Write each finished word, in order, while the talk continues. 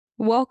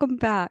Welcome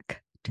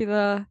back to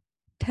the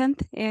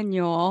 10th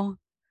annual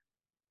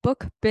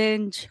book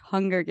binge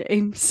Hunger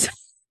Games.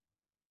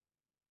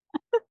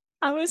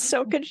 I was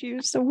so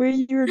confused of where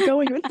you were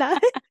going with that.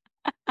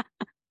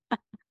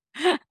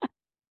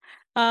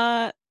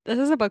 This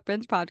is a book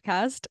binge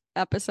podcast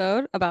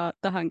episode about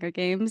the Hunger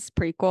Games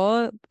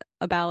prequel,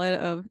 a ballad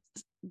of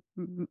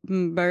A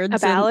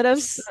birds and ballad of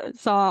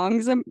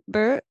songs and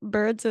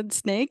birds and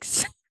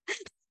snakes.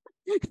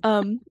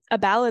 a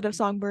ballad of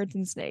songbirds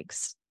and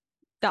snakes.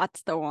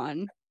 That's the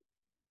one.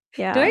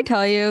 Did I Yeah.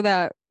 tell you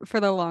that for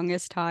the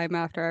longest time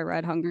after I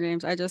read Hunger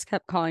Games, I just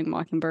kept calling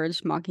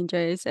mockingbirds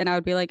mockingjays, and I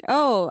would be like,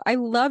 "Oh, I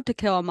love to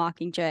kill a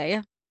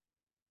mockingjay."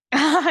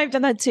 I've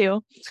done that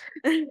too.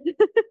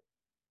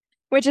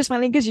 Which is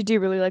funny because you do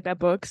really like that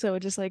book, so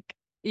it just like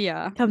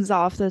Yeah. comes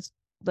off the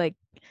like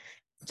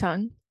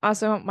tongue.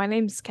 Also, my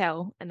name's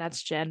Kel, and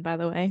that's Jen, by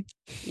the way.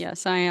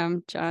 Yes, I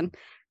am, Jen.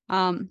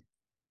 Um,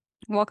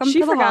 Welcome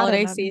She to the forgot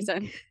holiday about me.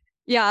 season.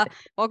 Yeah,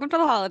 welcome to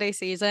the holiday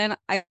season.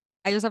 I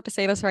just have to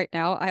say this right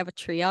now. I have a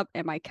tree up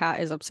and my cat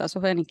is obsessed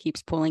with it and he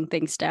keeps pulling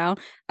things down.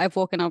 I've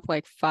woken up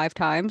like 5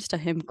 times to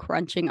him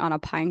crunching on a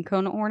pine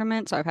cone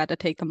ornament, so I've had to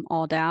take them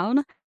all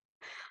down.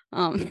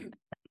 Um,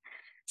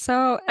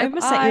 so I'm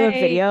gonna send you a if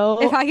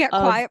video I get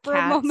of quiet for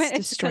a cats moment,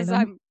 it's destroying because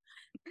them.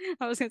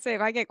 I was gonna say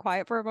if I get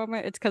quiet for a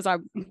moment, it's because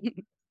I'm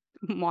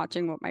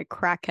watching what my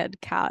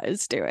crackhead cat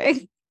is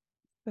doing.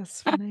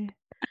 That's funny.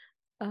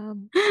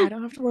 I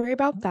don't have to worry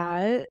about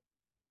that.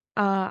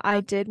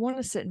 I did want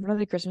to sit in front of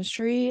the Christmas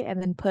tree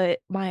and then put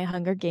my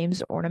Hunger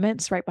Games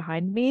ornaments right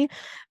behind me,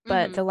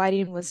 but hmm the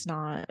lighting was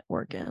not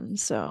working. I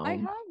So,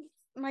 have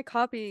my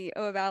copy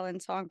of Alan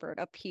Songbird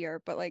up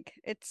here, but like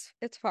it's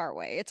far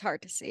away. It's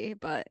hard to see,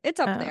 but it's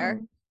up there.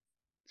 um,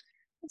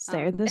 it's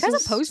there. It This has a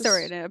is poster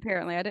in just, it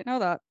apparently. I didn't know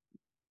that.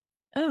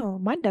 oh,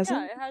 mine Yeah, doesn't.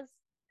 it has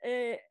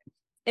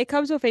it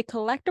comes with a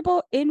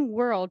collectible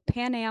in-world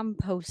Pan Am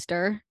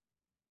poster.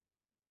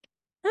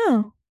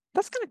 Oh,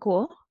 that's kind of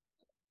cool.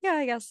 Yeah,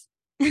 I guess.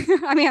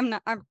 I mean,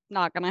 I'm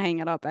not gonna hang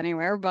it up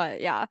anywhere,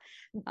 but yeah.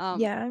 Um,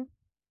 Yeah.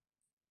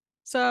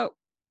 so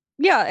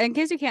yeah, in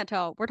case you can't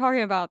tell, we're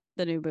talking about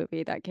the new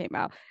movie that came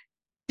out.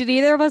 Did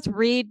either of us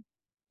read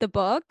the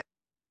book?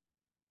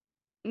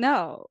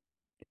 No.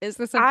 Is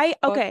this a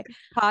book Okay.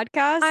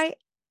 podcast? I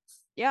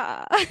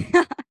Yeah.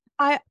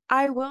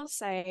 I will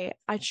say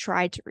I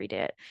tried to read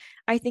it.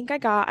 I think I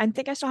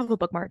still have a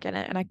bookmark in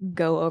it and I can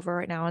go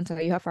over it now and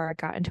tell you how far I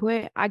got into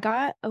it. I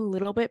got a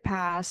little bit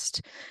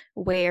past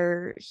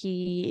where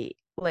he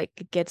like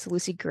gets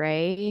Lucy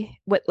Gray,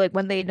 what like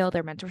when they know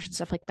their mentors and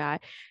stuff like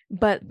that.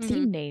 But the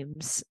hmm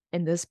names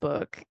in this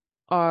book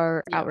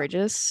are Yeah.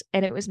 outrageous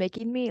and it was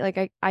making me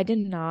like I did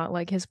not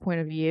like his point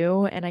of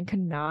view and I could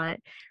not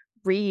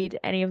read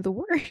any of the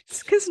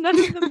words because none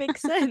of them make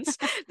sense.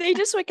 They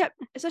just like kept,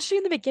 especially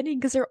in the beginning,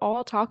 because they're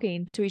all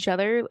talking to each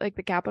other, like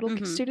the capital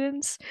hmm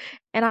students,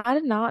 and I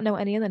did not know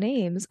any of the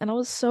names, and I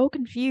was so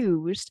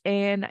confused,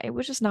 and it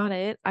was just not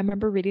it. I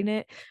remember reading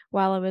it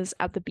while I was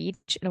at the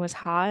beach, and it was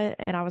hot,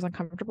 and I was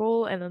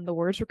uncomfortable, and then the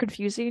words were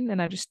confusing,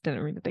 and I just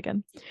didn't read it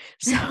again.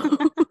 So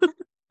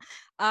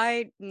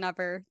I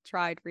never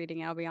tried reading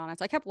it, I'll be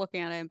honest. I kept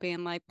looking at it and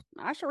being like,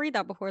 I should read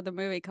that before the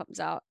movie comes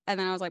out. And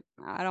then I was like,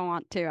 I don't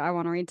want to. I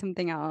want to read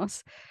something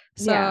else.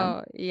 yeah,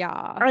 So,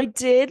 yeah. I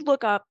did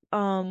look up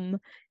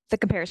the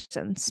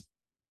comparisons.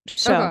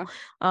 So,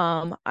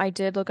 Okay. I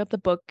did look up the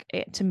book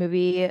to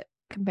movie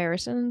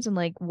comparisons and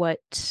like what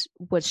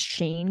was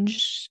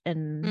changed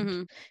and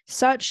hmm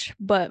such,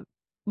 but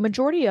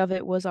majority of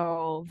it was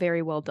all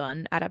very well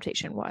done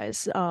adaptation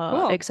wise.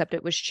 Cool. Except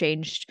it was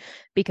changed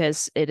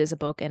because it is a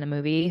book and a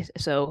movie,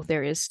 so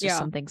there is just Yeah.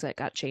 some things that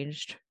got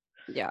changed.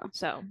 Yeah.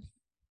 So,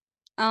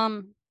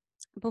 Um,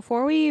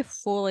 Before we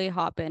fully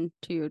hop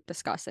into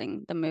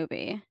discussing the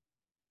movie,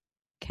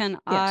 can yes.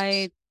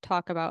 I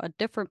talk about a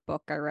different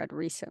book I read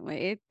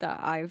recently that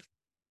I've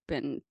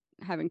been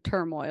having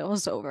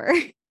turmoils over?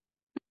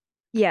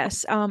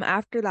 Yes.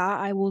 After that,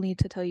 I will need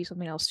to tell you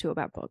something else too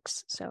about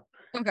books. So,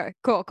 Okay,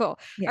 cool, cool.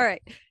 yeah. All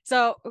right.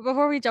 So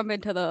before we jump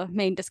into the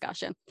main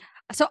discussion,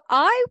 so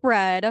I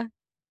read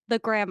The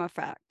Graham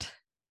Effect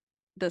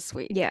this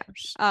week.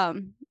 Yes.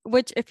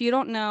 Which if you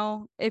don't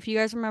know, if you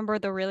guys remember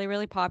the really,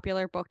 really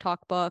popular book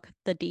talk book,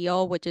 The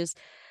Deal, which is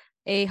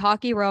a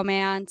hockey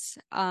romance.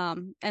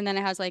 And then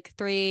it has like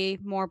three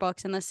more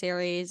books in the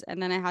series,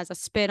 and then it has a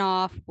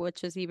spin-off,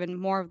 which is even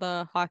more of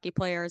the hockey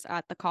players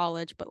at the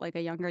college, but like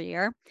a younger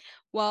year.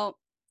 Well,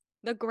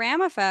 The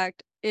Graham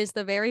Effect is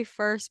the very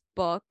first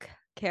book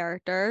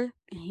character,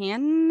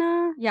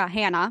 Hannah. Yeah,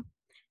 Hannah.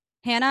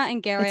 Hannah and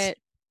It's Garrett's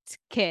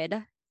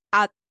kid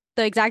at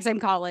the exact same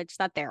college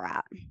that they're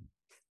at.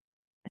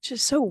 it's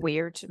just so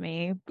weird to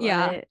me,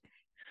 Yeah. but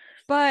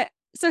But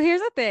so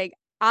here's the thing.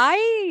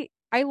 I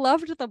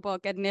loved the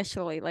book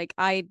initially. Like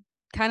I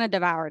kind of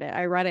devoured it.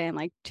 I read it in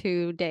like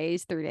 2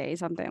 days, 3 days,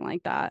 something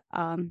like that.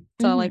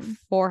 So like hmm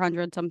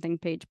 400 something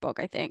page book,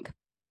 I think.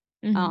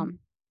 hmm Um,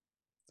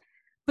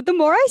 but the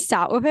more I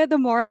sat with it, the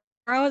more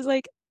I was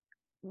like,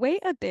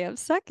 wait a damn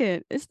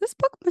second. Is this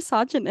book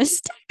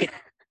misogynistic?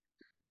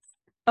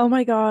 Oh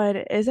my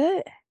God, is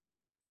it?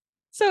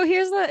 So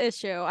here's the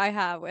issue I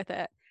have with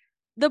it.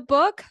 The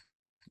book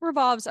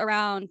revolves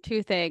around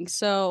two things.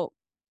 So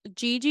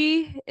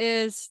Gigi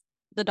is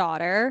the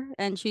daughter,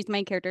 and she's the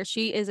main character.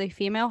 She is a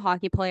female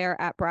hockey player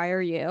at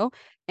Briar U,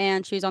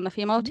 and she's on the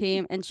female Mm.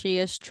 team, and she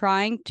is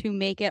trying to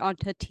make it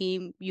onto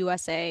Team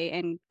USA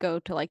and go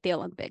to like the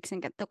Olympics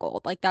and get the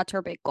gold. Like that's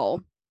her big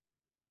goal.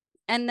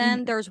 And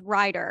then Mhm. there's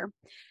Ryder.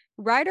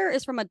 Ryder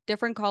is from a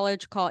different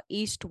college called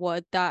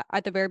Eastwood that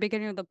at the very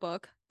beginning of the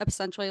book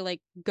essentially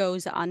like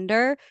goes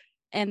under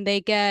and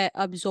they get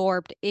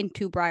absorbed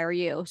into Briar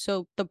U.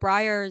 So the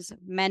Briar's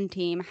men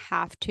team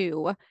have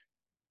to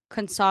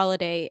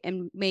consolidate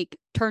and make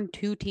turn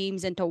two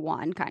teams into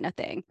one kind of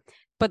thing.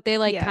 But they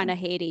like Yeah. kind of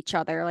hate each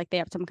other, like they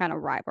have some kind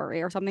of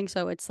rivalry or something.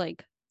 So it's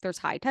like there's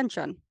high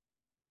tension.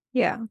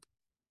 Yeah.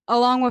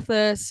 Along with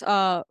this,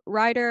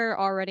 Ryder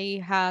already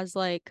has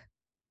like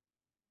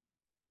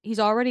he's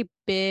already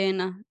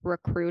been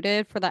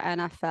recruited for the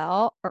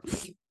NFL or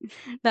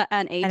the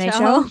NHL.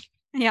 NHL?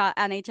 Yeah,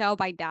 NHL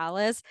by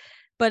Dallas.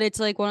 But it's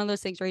like one of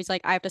those things where he's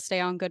like, I have to stay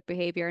on good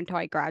behavior until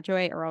I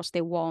graduate, or else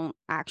they won't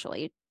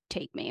actually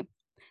take me.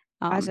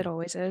 As it Um,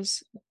 always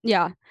is.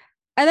 yeah.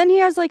 And then he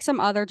has like some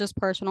other just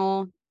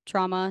personal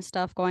trauma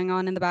stuff going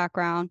on in the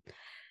background.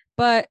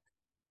 But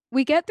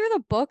we get through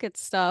the book and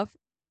stuff,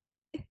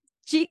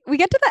 we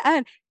get to the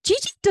end.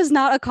 Gigi does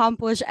not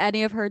accomplish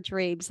any of her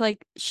dreams.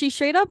 Like she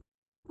straight up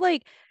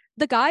like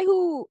the guy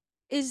who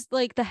is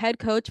like the head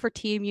coach for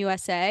Team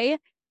USA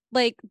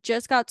like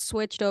just got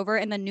switched over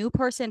and the new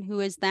person who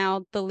is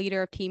now the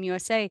leader of Team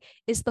USA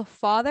is the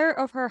father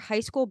of her high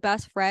school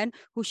best friend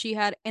who she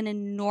had an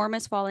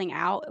enormous falling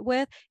out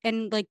with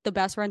and like the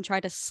best friend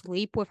tried to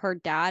sleep with her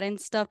dad and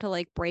stuff to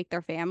like break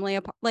their family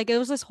apart. Like it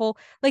was this whole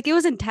like it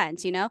was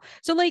intense, you know?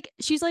 So like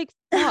she's like,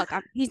 fuck,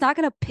 he's not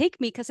gonna pick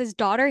me because his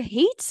daughter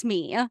hates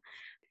me.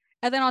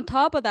 And then on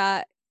top of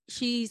that,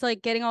 she's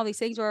like getting all these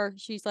things where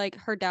she's like,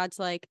 her dad's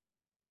like,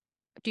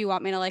 do you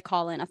want me to like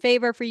call in a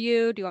favor for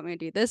you? Do you want me to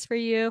do this for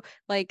you?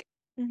 Like,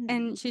 Hmm.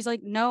 and she's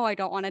like, no, I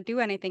don't want to do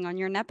anything on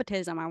your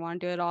nepotism. I want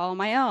to do it all on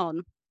my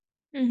own.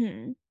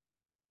 Hmm.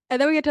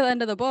 And then we get to the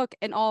end of the book,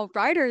 and all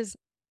Ryder's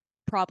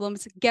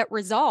problems get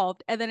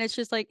resolved. And then it's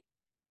just like,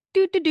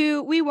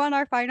 do, we won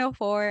our final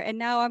four, and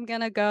now I'm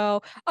gonna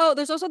go. Oh,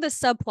 there's also this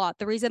subplot.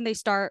 The reason they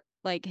start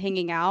like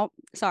hanging out.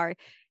 Sorry,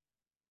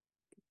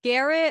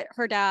 Garrett,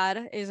 her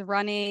dad, is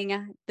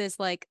running this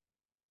like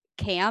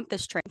camp,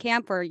 this train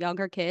camp for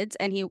younger kids,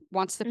 and he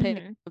wants to pick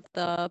Hmm.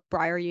 the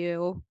Briar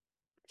U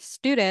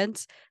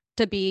students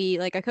to be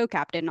like a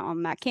co-captain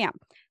on that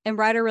camp. And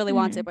Ryder really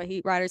wants it, Hmm.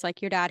 but Ryder's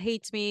like, your dad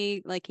hates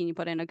me. Like, can you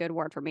put in a good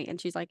word for me? And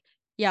she's like,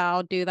 yeah,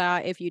 I'll do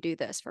that if you do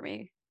this for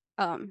me.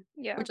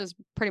 Yeah. Which is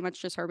pretty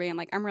much just her being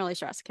like, I'm really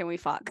stressed. Can we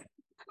fuck?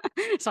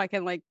 So I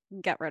can like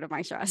get rid of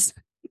my stress.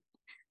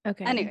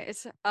 Okay.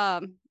 Anyways,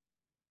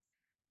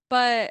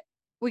 but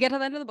we get to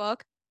the end of the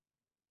book.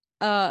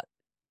 Uh,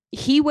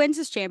 he wins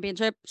his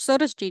championship. So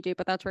does Gigi,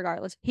 but that's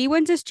regardless. He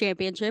wins his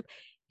championship.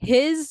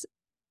 His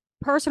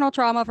personal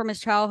trauma from his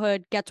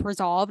childhood gets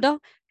resolved.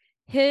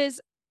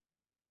 His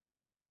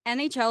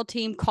NHL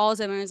team calls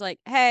him and is like,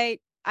 hey,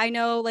 I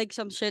know like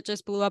some shit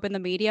just blew up in the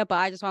media, but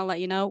I just want to let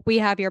you know we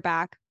have your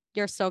back.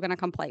 You're still gonna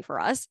come play for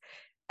us.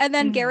 And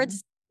then Hmm.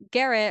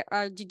 Garrett,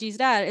 Gigi's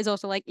dad, is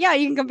also like, yeah,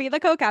 you can come be the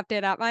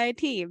co-captain at my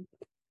team.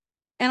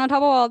 And on top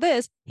of all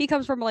this, he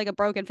comes from like a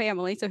broken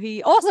family, so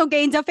he also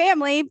gains a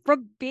family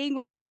from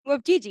being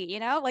with Gigi. You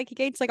know, like he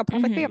gains like a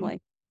perfect Hmm.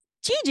 family.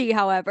 Gigi,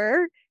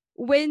 however,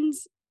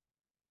 wins.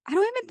 I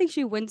don't even think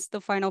she wins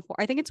the final four.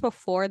 I think it's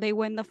before they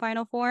win the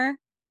final four.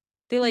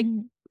 They like,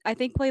 Hmm. I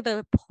think play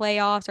the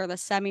playoffs or the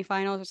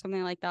semifinals or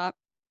something like that.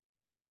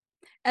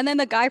 And then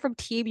the guy from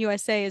Team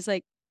USA is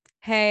like,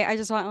 hey, I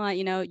just want to let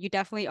you know, you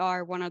definitely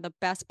are one of the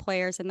best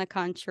players in the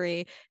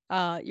country.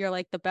 You're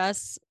like the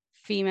best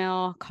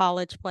female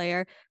college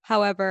player.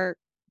 However,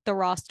 the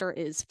roster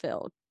is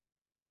filled.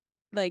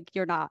 Like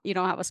you don't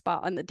have a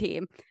spot on the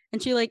team.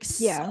 And she like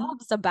Yeah.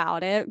 sobs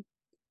about it,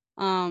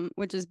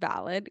 which is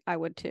valid. I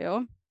would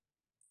too.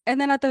 And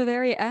then at the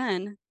very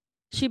end,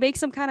 she makes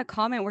some kind of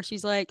comment where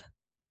she's like,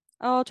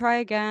 oh, I'll try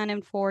again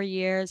in 4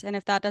 years. And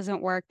if that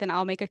doesn't work, then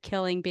I'll make a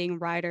killing being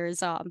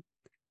Ryder's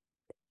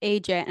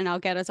agent and I'll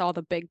get us all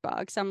the big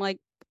bucks. I'm like,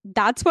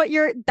 that's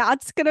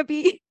gonna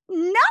be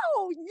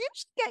no, you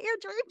should get your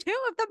dream too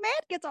if the man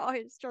gets all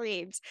his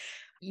dreams.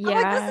 I'm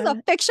like, this is a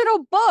Yeah.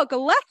 fictional book.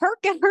 Let her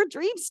get her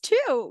dreams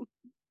too.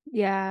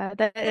 Yeah.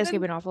 That And is then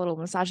giving off a little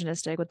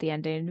misogynistic with the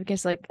ending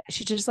because like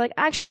she's just like,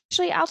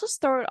 actually, I'll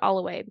just throw it all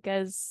away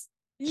because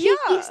yeah.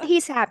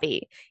 he's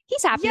happy.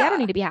 He's happy. I don't Yeah.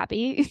 need to be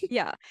happy.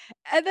 Yeah.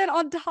 And then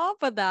on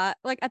top of that,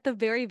 like at the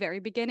very, very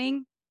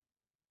beginning,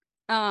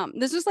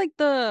 this was like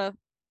the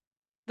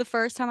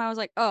first time I was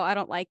like, oh, I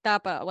don't like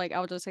that, but like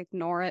I'll just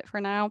ignore it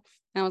for now.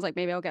 And I was like,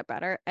 maybe I'll get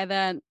better. And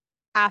then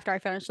after I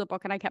finished the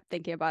book and I kept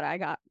thinking about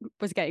it,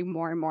 was getting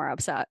more and more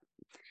upset.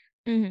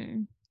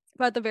 Hmm.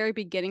 But at the very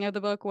beginning of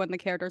the book, when the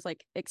character's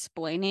like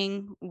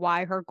explaining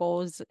why her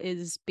goal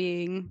is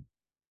being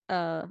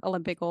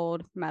Olympic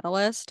gold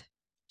medalist,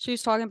 she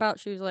was talking about,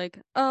 she was like,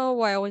 oh,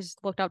 I always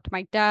looked up to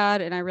my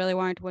dad and I really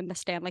wanted to win the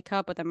Stanley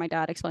Cup, but then my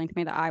dad explained to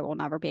me that I will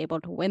never be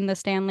able to win the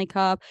Stanley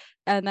Cup.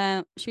 And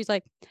then she's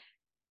like,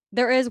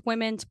 there is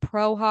women's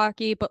pro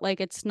hockey, but like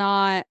it's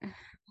not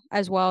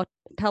as well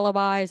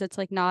televised. It's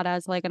like not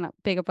as like a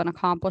big of an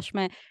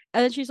accomplishment.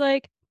 And then she's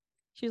like,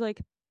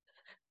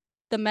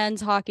 the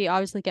men's hockey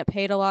obviously get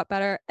paid a lot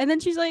better. And then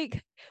she's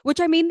like, which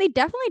I mean, they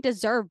definitely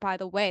deserve, by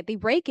the way. They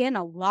rake in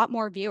a lot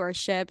more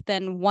viewership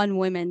than one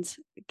women's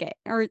game.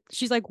 Or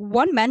she's like,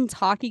 one men's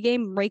hockey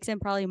game rakes in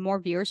probably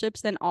more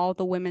viewerships than all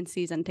the women's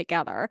season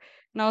together.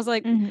 And I was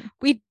like, Hmm.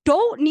 we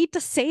don't need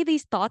to say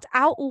these thoughts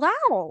out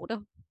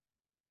loud.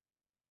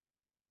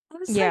 I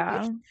was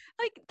Yeah.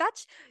 like,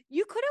 that's,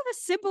 you could have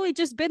simply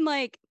just been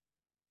like,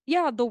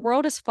 yeah, the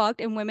world is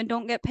fucked and women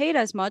don't get paid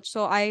as much.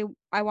 So I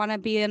want to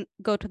be in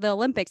go to the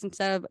Olympics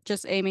instead of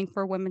just aiming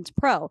for women's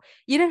pro.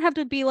 You didn't have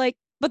to be like,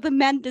 but the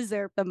men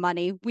deserve the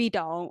money. We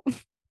don't.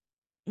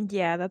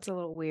 Yeah, that's a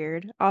little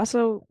weird.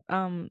 Also,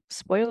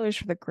 spoilers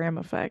for the Graham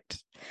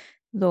effect.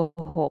 The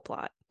whole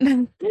plot.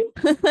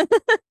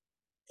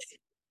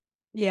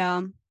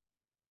 Yeah.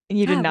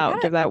 You did God,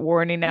 not give that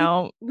warning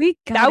out. we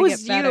That gotta get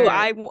was you. better.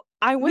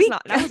 I was We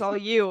not. That was all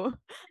you.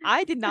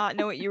 I did not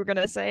know what you were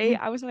gonna say.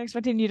 I wasn't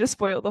expecting you to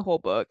spoil the whole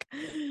book.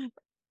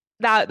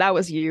 That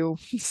was you.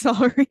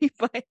 Sorry,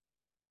 but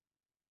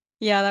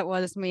yeah, that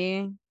was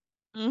me.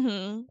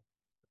 hmm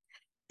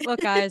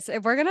Look, guys,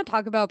 if we're gonna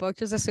talk about books,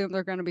 just assume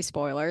they're gonna be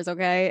spoilers,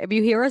 okay? If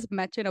you hear us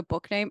mention a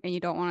book name and you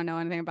don't want to know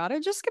anything about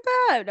it, just skip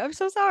ahead. I'm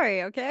so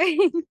sorry, okay?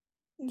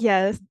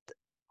 Yes.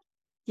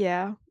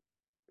 Yeah.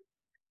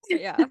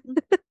 Yeah.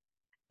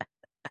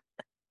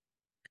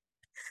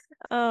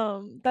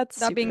 That's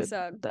That being stupid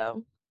said,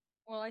 though.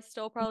 will I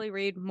still probably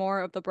read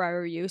more of the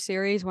Briar U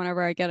series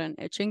whenever I get an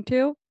itching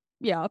to?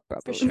 Yeah,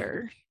 For probably.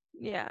 sure.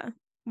 Yeah.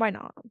 Why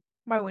not?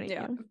 Why wouldn't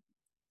Yeah. you?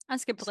 I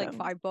skipped like So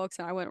 5 books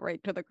and I went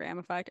right to the Graham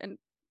effect and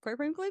quite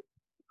frankly,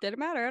 didn't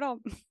matter at all.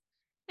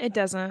 it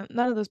doesn't.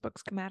 None of those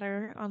books can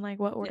matter on like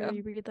what order Yeah.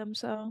 you read them.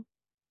 So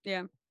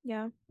Yeah.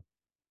 yeah.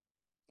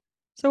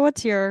 So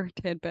what's your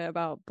tidbit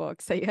about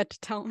books that you had to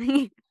tell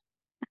me?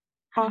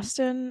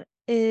 Austin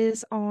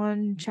is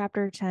on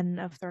chapter 10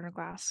 of Throne of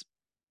Glass.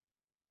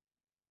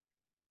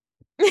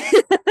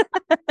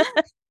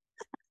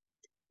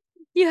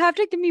 You have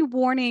to give me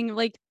warning.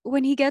 Like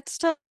when he gets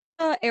to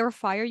air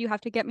fire, you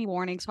have to get me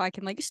warning so I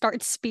can like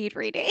start speed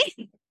reading.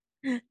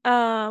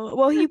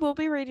 Well, he will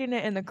be reading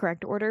it in the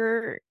correct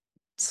order,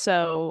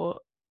 so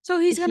So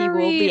he's he gonna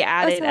will be read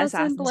added Assassin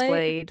Assassin's Blade.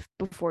 Blade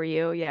before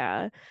you.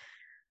 Yeah.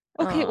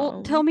 Okay,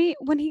 well tell Um. me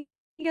when he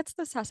gets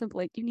the Assassin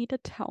Blade, you need to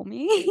tell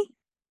me.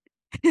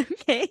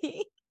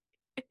 Okay.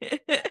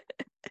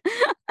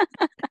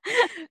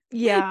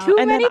 Yeah, Too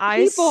and then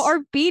many people are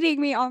beating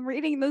me on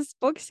reading this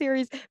book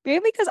series,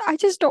 mainly because I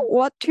just don't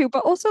want to,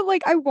 but also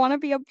like I want to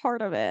be a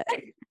part of it.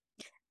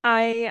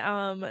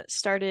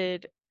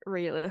 started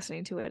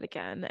re-listening to it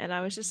again, and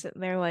I was just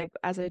sitting there like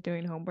as I was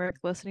doing homework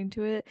listening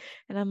to it,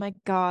 and I'm like,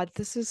 God,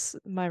 this is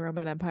my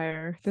Roman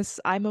Empire. This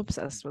I'm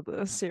obsessed with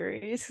this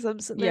series because I'm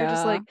sitting there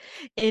just Yeah. like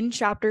in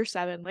chapter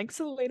 7, like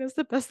Selena's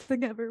the best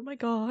thing ever. My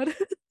God.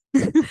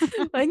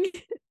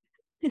 Like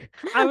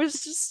I was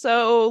just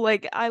so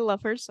like I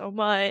love her so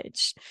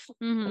much.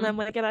 And hmm I'm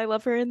like, and I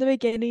love her in the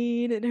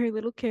beginning and her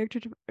little character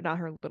not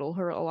her little,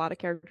 her a lot of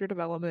character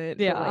development,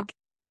 but Yeah. like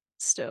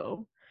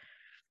still,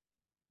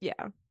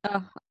 yeah.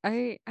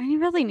 I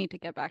really need to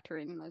get back to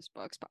reading those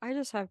books, but I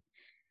just have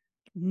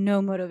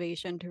no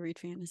motivation to read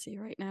fantasy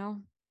right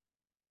now.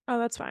 Oh,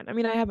 that's fine. I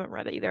mean, I haven't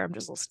read it either.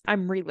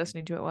 I'm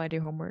re-listening to it while I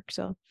do homework,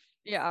 so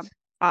Yeah.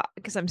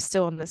 because I'm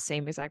still in the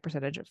same exact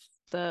percentage of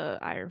the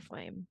Iron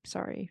Flame.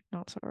 Sorry,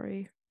 not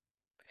sorry.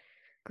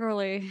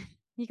 Girly,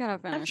 you gotta I'm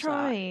finish that.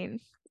 trying.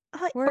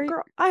 A Where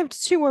girl, I have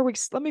 2 more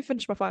weeks. Let me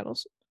finish my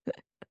finals.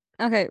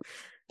 okay,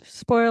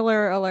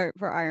 spoiler alert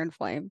for Iron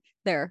Flame.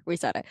 There, we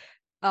said it.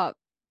 Uh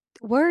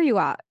where are you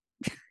at?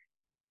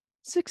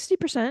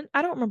 60%.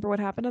 I don't remember what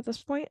happened at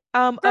this point.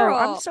 I'm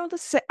Girl. still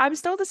I'm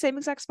still at the same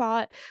exact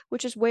spot,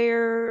 which is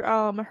where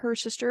her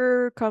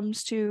sister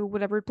comes to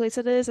whatever place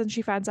it is, and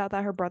she finds out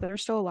that her brother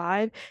is still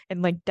alive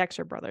and like decks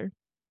her brother.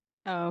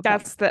 Oh, okay.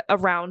 That's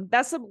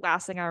the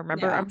last thing I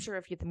remember. Yeah. I'm sure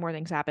a few more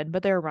things happened,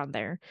 but they're around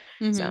there.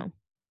 hmm So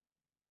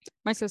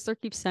My sister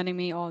keeps sending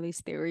me all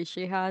these theories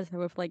she has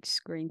with like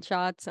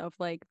screenshots of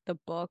like the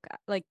book,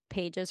 like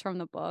pages from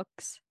the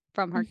books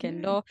from her mhm.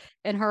 Kindle,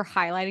 and her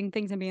highlighting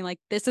things and being like,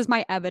 this is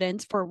my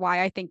evidence for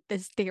why I think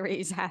this theory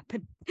is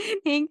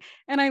happening.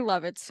 And I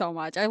love it so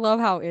much. I love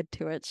how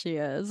into it she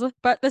is.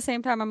 But at the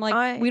same time, I'm like,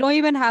 I we don't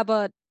even have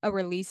a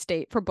release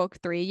date for book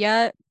 3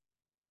 yet.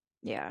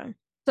 Yeah.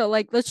 So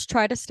like let's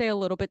try to stay a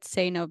little bit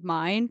sane of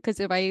mind because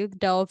if I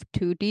delve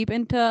too deep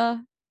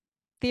into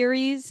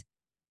theories,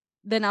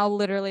 then I'll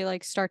literally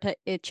like start to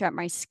itch at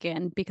my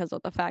skin because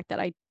of the fact that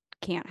I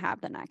can't have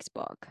the next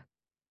book.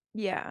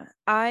 Yeah.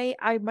 I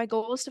my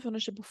goal is to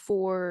finish it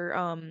before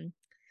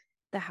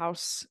the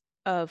House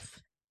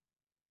of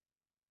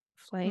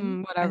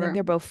Flame. Whatever.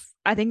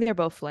 I think they're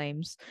both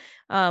flames.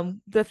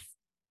 The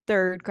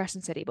third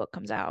Crescent City book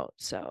comes out.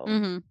 So,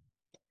 Mm-hmm.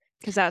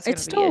 because that's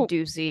It's gonna be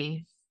a still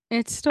doozy.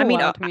 it's I still mean,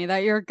 wild to me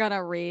that you're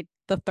gonna read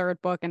the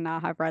third book and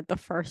not have read the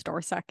first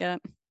or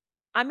second.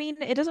 I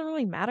mean, it doesn't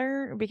really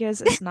matter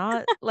because it's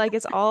not like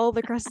it's all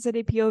the Crescent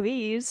City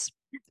POVs.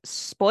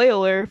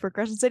 Spoiler for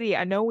Crescent City.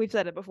 I know we've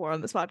said it before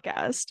on this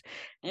podcast,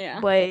 Yeah.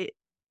 but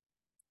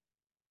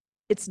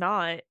it's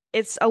not.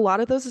 It's a lot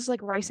of those is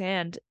like Rice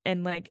and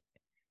like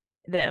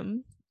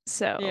them.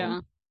 So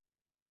Yeah.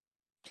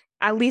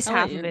 at least I'll let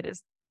half of you it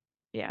is,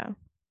 yeah.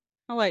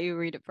 I'll let you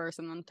read it first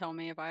and then tell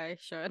me if I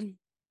should.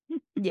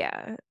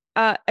 Yeah.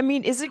 I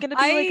mean, is it gonna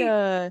be like I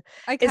a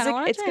I is kind of it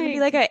want to it's gonna be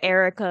try. like a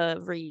Erica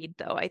read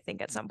though, I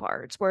think at some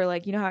parts where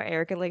like you know how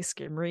Erica like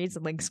skim reads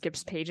and like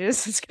skips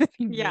pages? It's gonna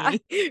be Yeah.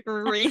 me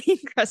reading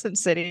Crescent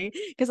City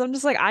because I'm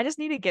just like, I just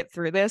need to get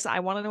through this. I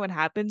want to know what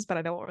happens, but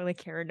I don't really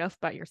care enough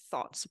about your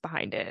thoughts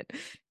behind it.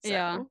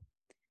 Yeah. So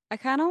I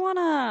kind of want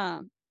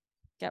to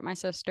get my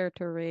sister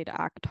to read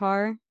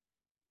Akhtar.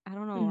 I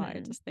don't know why. I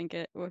mhm. just think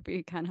it would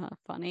be kind of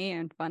funny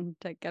and fun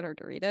to get her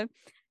to read it.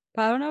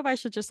 But I don't know if I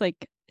should just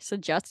like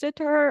suggest it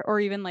to her or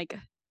even like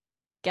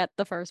get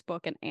the first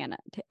book and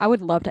annotate. I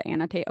would love to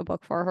annotate a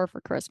book for her for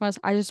Christmas.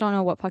 I just don't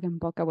know what fucking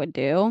book I would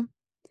do.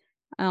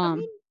 I mean,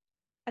 Um,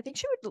 I think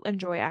she would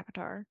enjoy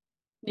Akatar.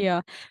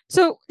 yeah.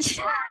 So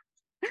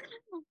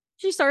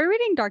she started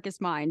reading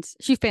Darkest Minds.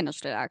 She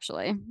finished it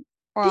actually.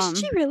 Did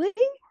she Um, really?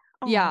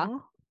 yeah. Aw.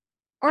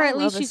 Or I at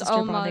love least a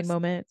sister bonding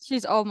moment.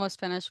 she's almost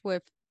finished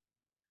with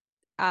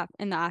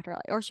in the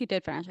afterlife. Or she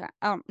did finish it.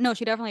 No,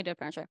 she definitely did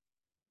finish it.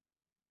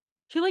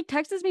 She like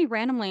texts me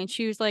randomly and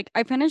she was like,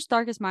 I finished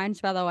Darkest Minds,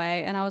 by the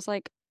way. And I was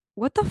like,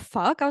 what the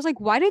fuck? I was like,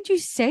 why did you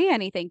say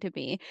anything to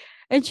me?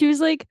 And she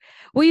was like,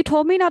 well, you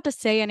told me not to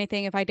say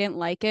anything if I didn't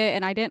like it.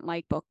 And I didn't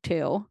like book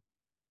two.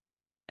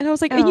 And I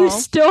was like, and you Oh,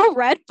 still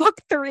read book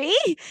three?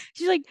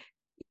 She's like,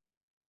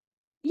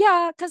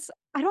 yeah, because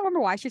I don't remember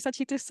why she said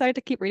she decided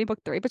to keep reading book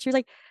three, but she was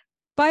like,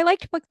 but I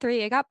liked book three.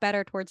 It got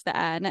better towards the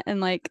end.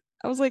 And like,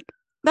 I was like,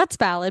 that's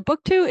valid.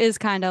 Book two is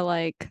kind of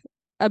like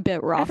a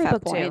bit rough every at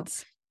book too.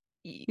 points.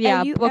 And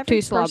Yeah, you book every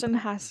two slump. person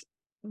has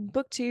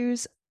book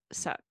twos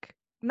suck.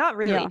 Not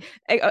Yeah.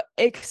 really.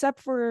 Except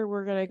for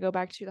we're gonna go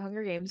back to the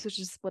Hunger Games, which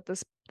is what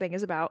this thing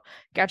is about.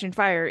 Catching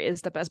Fire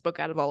is the best book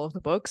out of all of the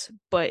books,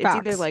 but it's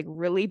either Facts. like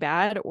really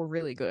bad or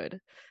really good.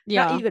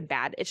 Not Yeah. even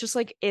bad. It's just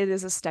like it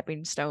is a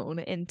stepping stone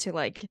into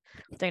like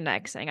the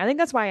next thing. I think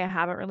that's why I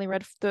haven't really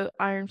read the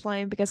Iron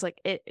Flame because like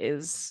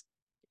it's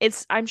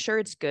I'm sure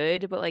it's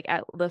good, but like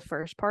at the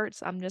first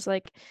parts, I'm just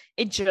like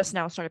it just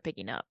now started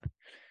picking up.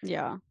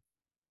 Yeah.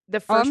 The Oh,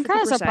 first I'm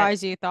kind of 50%.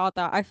 surprised you thought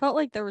that. I felt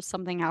like there was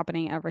something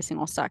happening every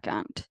single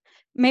second. I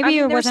Maybe mean,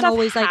 it there's wasn't stuff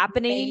always like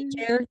happening.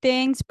 major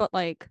things, but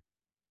like,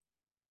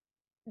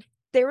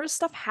 There was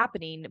stuff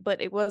happening,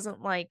 but it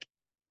wasn't like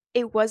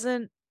it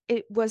wasn't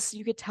it was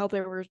you could tell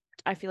there were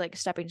I feel like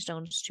stepping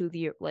stones to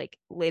the like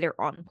later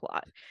on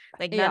plot.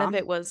 Like none yeah. of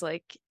it was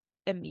like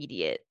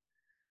immediate.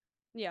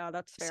 Yeah,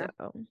 that's So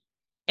fair.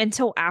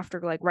 until after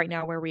like right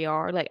now where we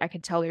are, like I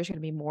can tell there's gonna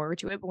be more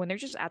to it. But when they're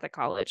just at the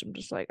college, I'm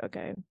just like,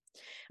 okay.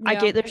 I Yeah.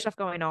 get there's stuff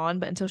going on,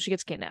 but until she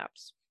gets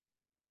kidnapped.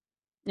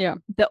 Yeah.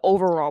 The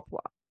overall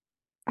plot.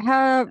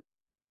 Have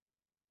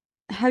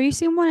Have you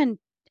seen what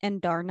in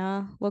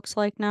Darna looks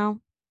like now?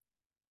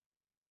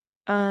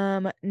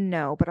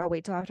 No, but I'll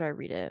wait till after I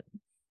read it.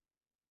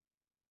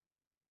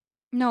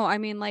 No, I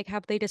mean like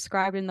have they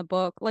described in the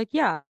book? Like,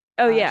 yeah,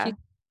 Oh she yeah.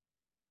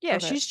 Yeah,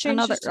 okay. she's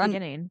changed since the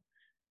beginning.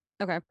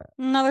 Okay.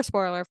 Another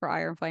spoiler for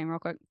Iron Flame real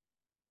quick.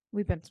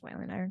 We've been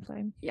spoiling Iron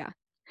Flame. Yeah.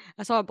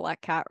 I saw a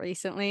black cat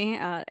recently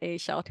at a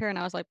shelter and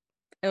I was like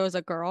it was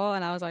a girl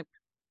and I was like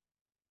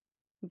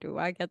do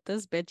I get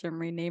this bitch and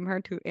rename her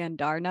to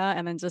Andarna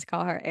and then just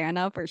call her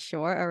Anna for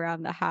short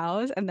around the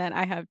house? And then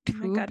I have Oh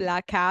my two god.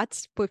 black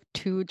cats with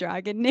two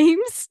dragon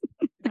names.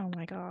 Oh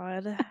my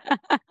god.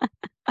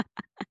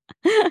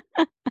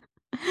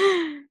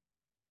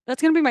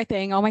 That's gonna be my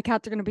thing. All my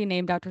cats are gonna be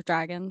named after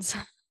dragons.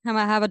 I'm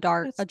gonna have a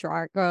That's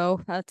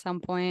Drago at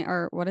some point,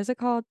 or what is it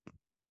called?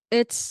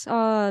 It's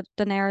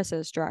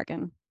Daenerys's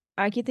dragon.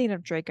 I keep thinking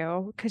of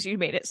Draco because you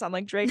made it sound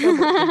like Draco,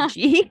 but with a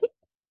G.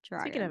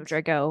 Speaking of Dragons.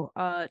 Draco,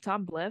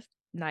 Tom Bliff,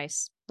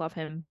 nice. Love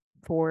him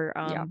for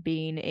Yeah.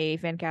 being a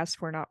fan cast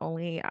for not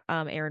only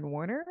Aaron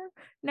Warner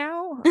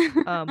now,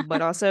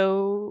 but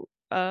also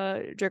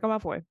Draco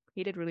Malfoy.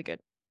 He did really good.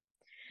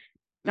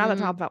 Not that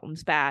hmm Tom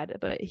Felton's bad,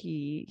 but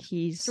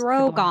he's the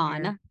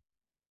blonde hair.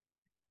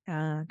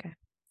 Drogon. Okay.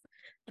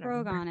 I don't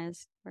remember. Drogon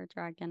is for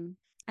dragon.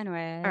 All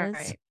Anyways,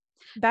 right.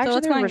 Back so to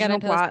let's the go and get original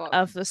into this plot book.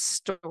 of the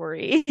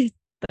story,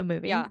 the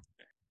movie. Yeah.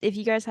 If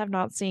you guys have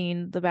not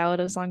seen The Ballad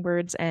of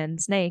Songbirds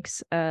and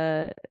Snakes,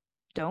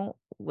 don't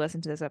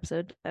listen to this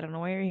episode. I don't know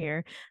why you're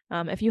here.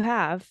 If you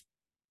have,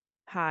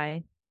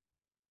 hi.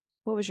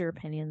 What was your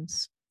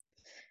opinions?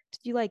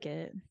 Did you like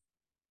it?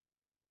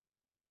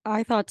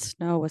 I thought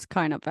Snow was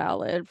kind of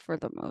valid for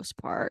the most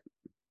part.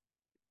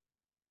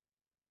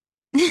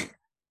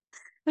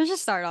 Let's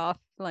just start off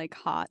like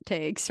hot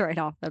takes right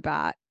off the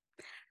bat.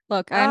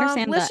 Look, I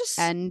understand Let's the just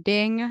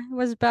ending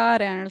was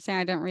bad. I understand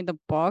I didn't read the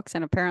books,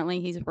 and apparently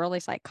he's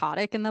really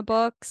psychotic in the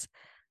books.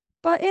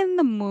 But in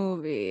the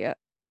movie,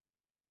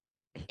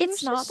 he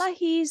it's was not just that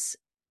he's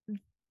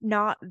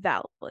not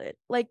valid.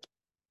 Like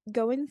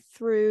going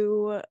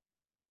through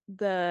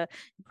the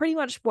pretty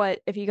much what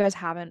if you guys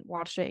haven't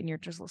watched it and you're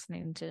just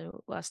listening to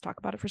us talk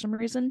about it for some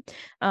reason,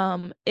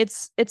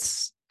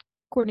 it's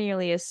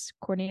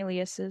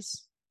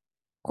Cornelius's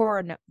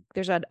Cor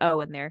there's an O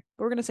in there.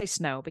 But we're gonna say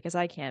Snow because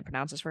I can't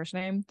pronounce his first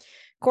name.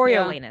 yeah,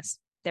 Coriolanus.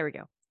 There we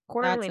go.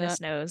 that's Coriolanus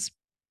it. knows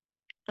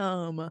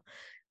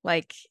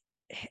like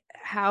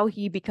how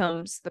he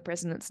becomes the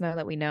President Snow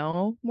that we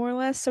know, more or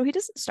less. So he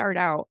doesn't start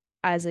out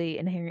as a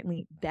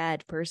inherently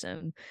bad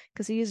person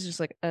because he is just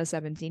like a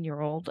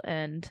 17-year-old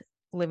and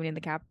living in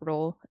the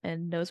capital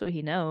and knows what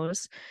he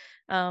knows.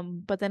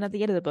 But then at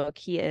the end of the book,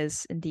 he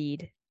is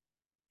indeed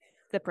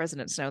the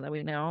President Snow that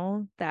we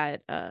know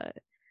that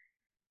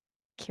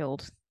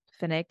killed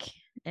Finnick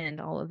and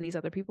all of these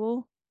other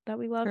people that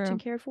we loved and True.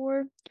 cared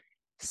for.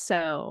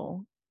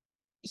 So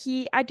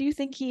I do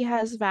think he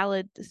has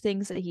valid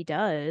things that he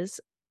does,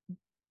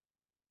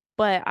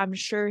 but I'm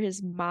sure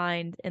his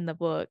mind in the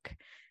book,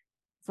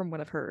 from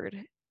what I've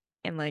heard,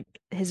 and like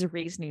his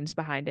reasonings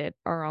behind it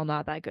are all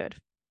not that good.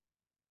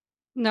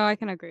 No, I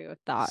can agree with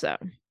that. So,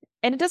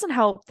 and it doesn't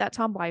help that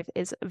Tom Blythe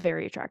is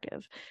very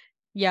attractive.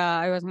 Yeah,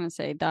 I was gonna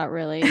say that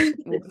really.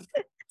 Oof.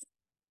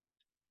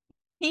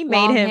 He made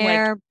Long him like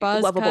hair,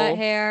 buzz cut lovable,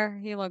 hair.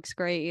 He looks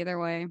great either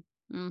way.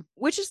 Mm,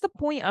 which is the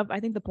point of, I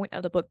think the point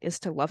of the book is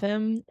to love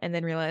him and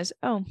then realize,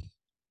 oh,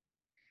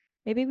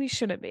 maybe we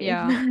shouldn't be.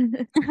 yeah.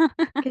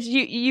 Because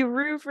you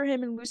root for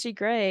him and Lucy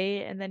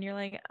Gray, and then you're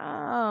like,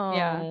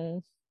 Yeah.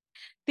 oh,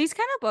 These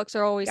kind of books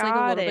are always like a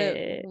got little bit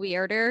it.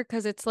 weirder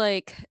because it's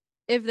like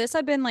if this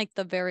had been like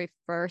the very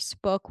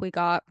first book we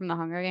got from the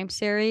Hunger Games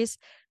series,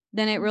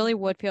 then it really Mhm.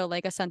 would feel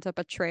like a sense of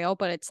betrayal.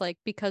 But it's like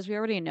because we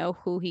already know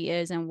who he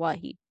is and what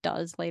he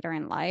does later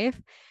in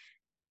life,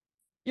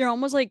 you're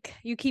almost like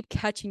you keep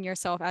catching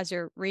yourself as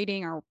you're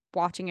reading or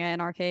watching it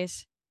in our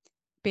case,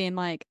 being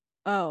like,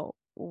 oh,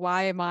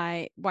 why am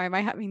I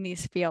having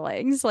these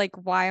feelings? Like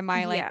why am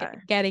I like Yeah.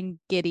 getting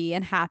giddy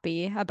and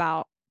happy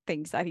about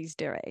things that he's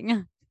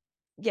doing?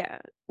 Yeah.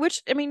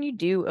 Which I mean you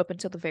do up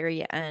until the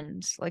very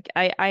end. Like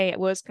I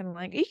was kind of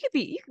like,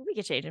 we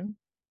could change him.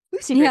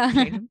 Lucy Gray could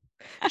Yeah. change him.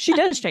 She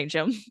does change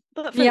him,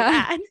 but for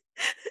Yeah.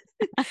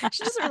 that,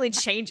 she doesn't really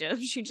change him.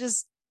 She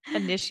just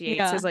initiates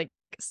Yeah. his like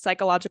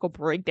psychological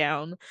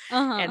breakdown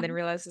and Uh-huh. then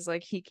realizes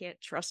like he can't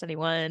trust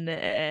anyone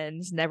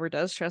and never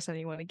does trust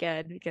anyone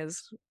again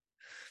because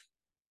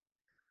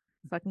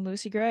fucking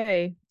Lucy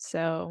Gray.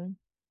 So,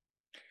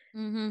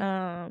 Mm-hmm.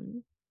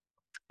 um,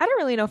 I don't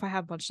really know if I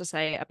have much to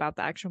say about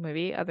the actual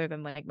movie other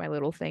than like my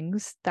little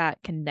things that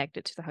connect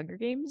it to the Hunger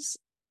Games.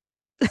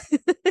 That's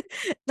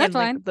And like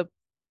fine. the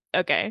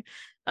okay.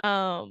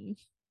 Um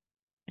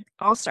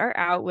I'll start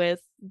out with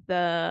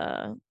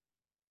the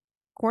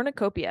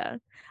cornucopia.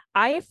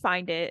 I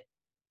find it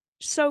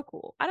so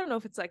cool. I don't know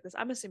if it's like this.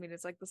 I'm assuming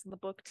it's like this in the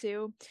book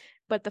too.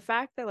 But the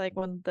fact that like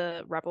when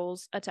the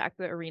rebels attack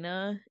the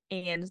arena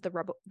and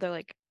they're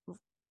like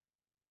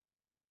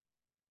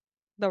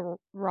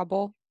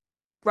Rubble.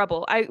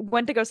 rebel. I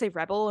went to go say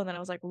rebel and then I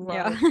was like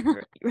Yeah.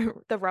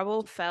 the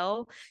rebel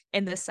fell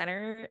in the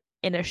center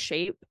in a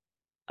shape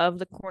of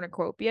the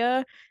cornucopia.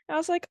 And I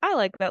was like, I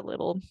like that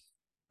little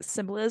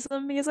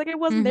symbolism because like it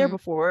wasn't there Mm-hmm.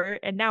 before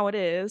and now it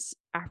is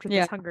after this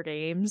Yeah. Hunger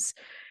Games.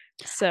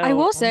 I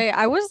will So say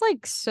I was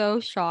like so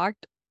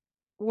shocked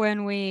when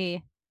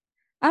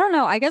I don't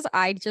know, I guess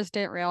I just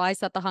didn't realize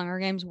that the Hunger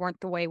Games weren't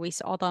the way we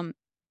saw them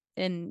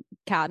in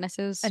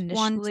Katniss's ones,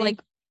 initially,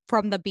 like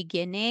from the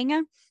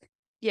beginning.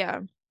 yeah.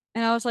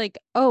 And I was like,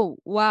 oh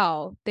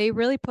wow, they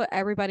really put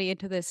everybody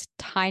into this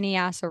tiny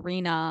ass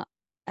arena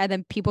and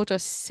then people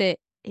just sit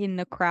in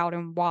the crowd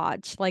and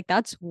watch. Like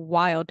that's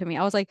wild to me.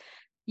 I was like,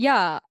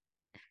 yeah,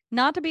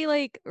 not to be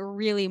like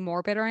really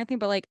morbid or anything,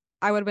 but like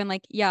I would have been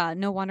like, yeah,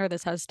 no wonder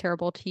this has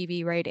terrible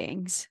TV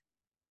ratings.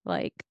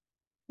 Like,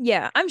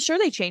 Yeah, I'm sure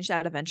they changed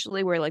that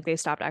eventually where like they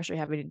stopped actually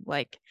having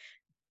like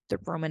the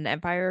Roman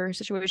Empire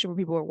situation where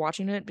people were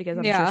watching it because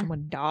I'm sure yeah,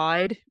 someone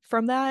died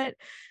from that. yeah,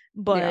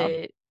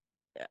 But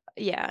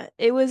yeah,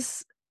 it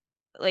was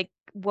like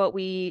what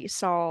we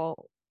saw,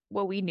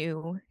 what we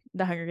knew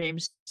the Hunger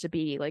Games to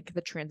be, like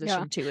the yeah.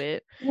 transition to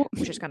it, Well,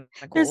 which is kind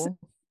of there's cool.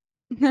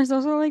 there's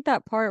also like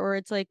that part where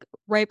it's like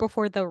right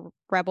before the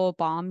rebel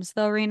bombs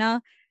the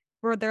arena,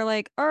 where they're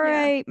like, all Yeah.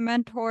 right,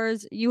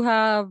 mentors, you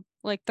have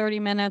like 30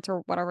 minutes or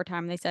whatever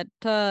time they said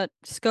to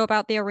scope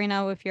out the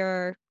arena with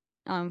your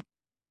um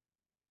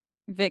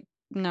vic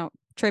no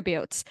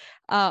tributes.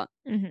 Hmm.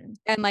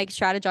 And like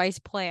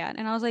strategize plan.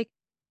 And I was like,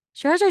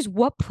 strategize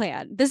what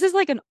plan? This is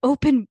like an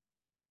open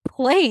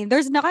plane.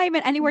 There's not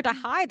even anywhere to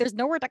hide. There's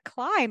nowhere to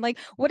climb. Like,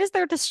 what is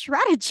there to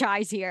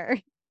strategize here?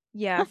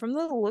 Yeah, from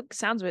the look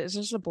sounds of it, it's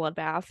just a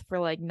bloodbath for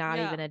like not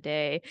Yeah. even a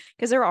day.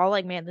 Because they're all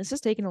like, man, this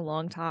is taking a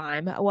long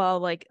time. Well,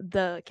 like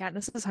the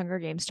Katniss's Hunger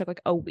Games took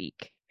like a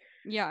week.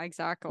 Yeah,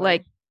 exactly.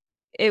 Like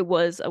it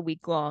was a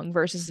week long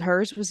versus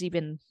hers was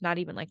even not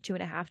even like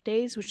 2.5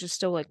 days, which is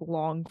still like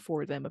long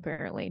for them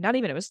apparently. Not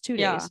even, it was 2 days.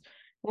 Yeah.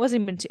 It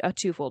wasn't even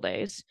two full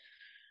days.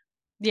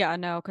 Yeah,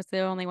 no, because they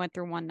only went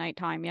through one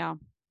nighttime. Yeah.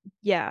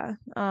 Yeah.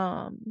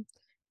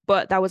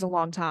 But that was a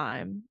long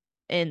time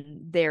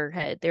in their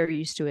head. They're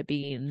used to it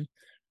being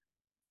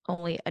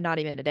only not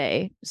even a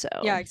day.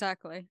 Yeah, So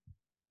exactly.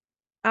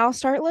 I'll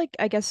start like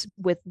I guess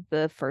with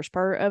the first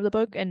part of the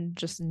book and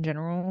just in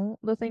general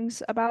the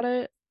things about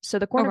it. So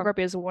the Okay.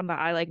 cornucopia is the one that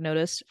I like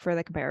noticed for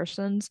the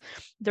comparisons.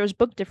 There's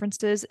book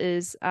differences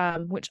is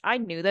which I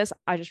knew this,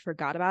 I just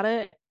forgot about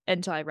it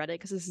until I read it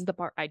because this is the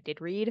part I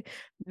did read.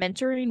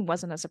 Mentoring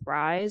wasn't a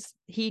surprise.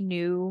 He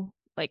knew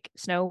like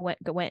Snow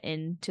went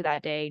into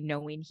that day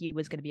knowing he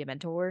was going to be a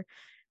mentor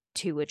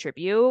to a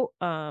tribute.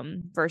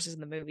 Versus in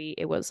the movie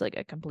it was like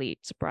a complete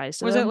surprise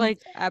to Was it them. like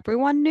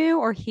everyone knew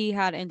or he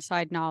had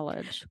inside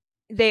knowledge?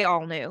 They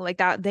all knew like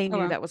that, they knew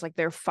Okay. that was like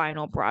their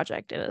final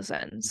project in a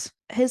sense.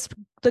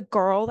 The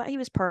girl that he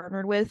was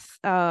partnered with,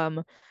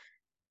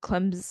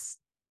 Clem's,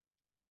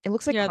 it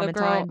looks like Yeah, the girl.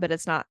 Clementine but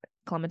it's not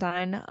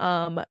Clementine.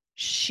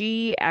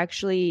 She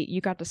actually,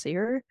 you got to see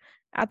her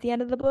at the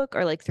end of the book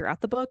or like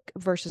throughout the book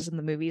versus in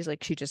the movies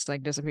like she just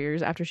like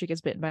disappears after she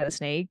gets bitten by the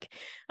snake.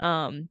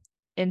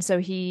 And so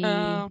he,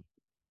 Oh,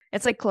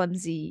 it's like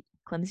Clemsia.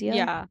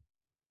 yeah.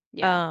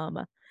 Yeah.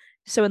 um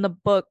so in the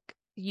book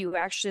you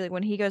actually like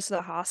when he goes to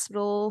the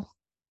hospital,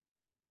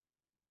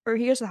 or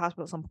he goes to the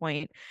hospital at some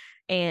point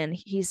and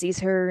he sees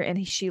her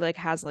and she like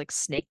has like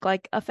snake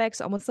like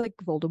effects almost like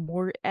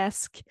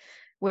Voldemort-esque,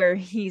 where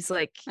he's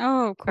like,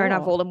 Oh, or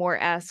not cool.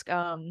 Voldemort-esque,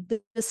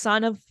 the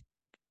son of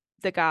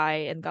the guy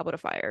in Goblet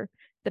of Fire,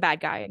 the bad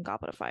guy in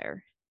Goblet of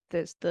Fire,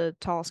 this the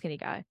tall skinny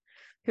guy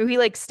who he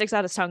like sticks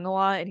out his tongue a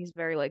lot and he's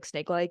very like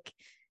snake like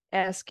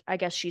esque. I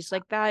guess she's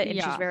like that and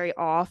she's Yeah. very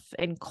off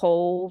and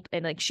cold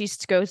and like she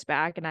goes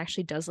back and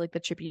actually does like the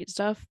tribute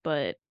stuff.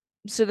 But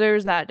so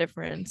there's that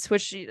difference,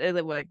 which it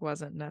like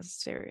wasn't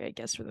necessary, I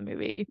guess, for the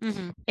movie.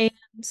 Hmm. And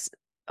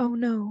oh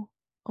no,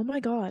 oh my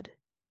god,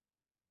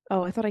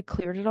 oh I thought I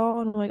cleared it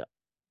all and I'm like,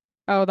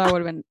 Oh, that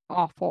would have been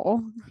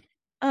awful.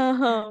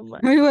 um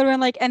We would have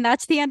been like, and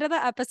that's the end of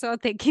the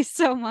episode. Thank you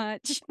so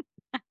much.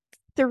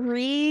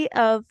 three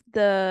of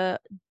the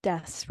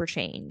deaths were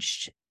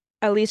changed,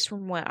 at least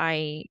from what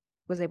I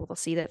was able to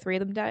see, that three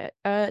of them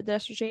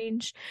deaths were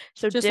changed.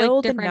 So Just like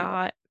Dill did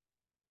different.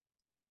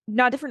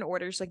 not different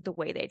orders, like the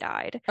way they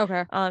died.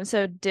 Okay.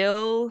 So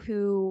Dill,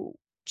 who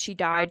she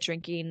died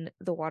drinking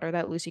the water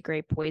that Lucy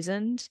Gray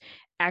poisoned,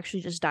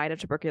 actually just died of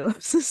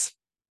tuberculosis.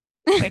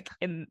 Like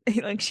in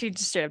like she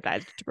just straight up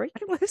died of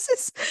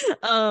tuberculosis.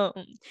 um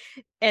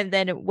and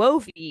then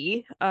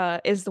Wovey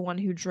is the one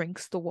who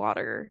drinks the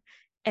water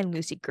and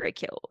Lucy Gray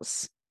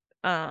kills.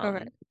 Okay.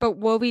 Um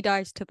But Wobie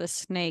dies to the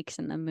snakes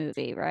in the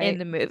movie, in right?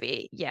 the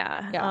movie,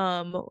 yeah. Yeah.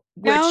 Down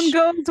Which,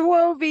 goes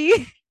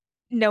Wobie.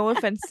 no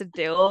offense to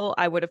Dill,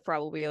 I would have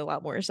probably a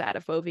lot more sad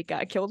if Wovey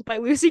got killed by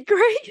Lucy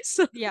Gray.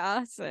 So,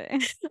 Yeah. So,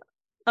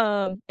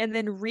 and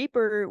then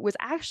Reaper was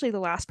actually the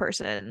last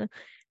person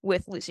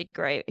with Lucy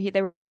Gray.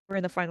 They were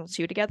in the final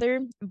two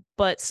together,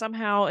 but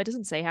somehow it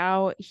doesn't say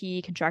how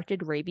he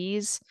contracted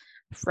rabies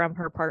from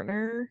her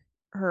partner,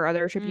 her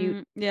other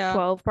tribute yeah.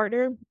 12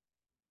 partner,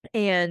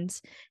 and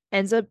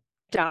ends up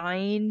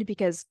dying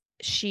because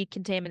she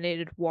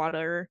contaminated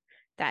water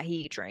that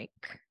he drank.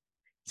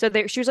 So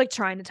she was like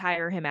trying to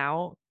tire him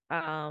out.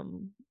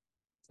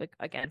 Like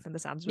again, from the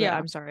sounds of it, Yeah.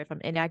 I'm sorry if I'm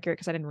inaccurate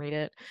because I didn't read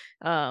it.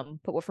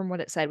 But from what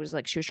it said was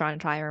like she was trying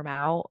to tire him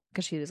out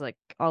because she was like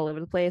all over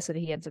the place, and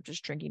he ends up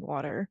just drinking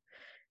water,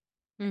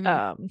 Hmm.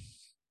 um,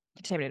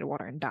 contaminated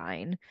water and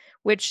dying.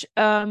 Which,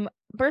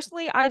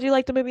 personally, I do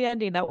like the movie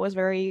ending. That was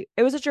very.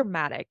 It was a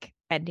dramatic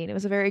ending. It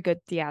was a very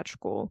good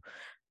theatrical,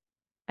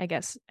 I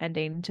guess,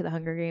 ending to the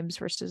Hunger Games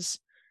versus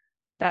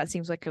that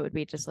seems like it would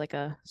be just like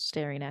a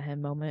staring at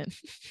him moment.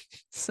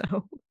 So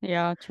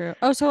Yeah. True.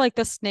 Oh, so like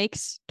the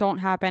snakes don't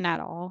happen at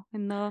all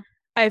in the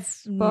I've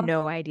book?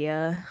 no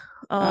idea.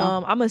 Oh.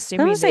 I'm I would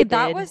assuming say they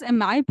that did. was, in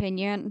my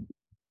opinion,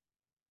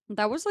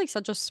 that was like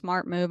such a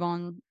smart move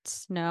on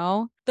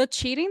Snow. The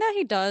cheating that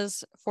he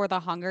does for the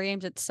Hunger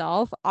Games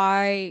itself,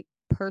 I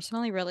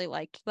personally really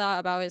liked that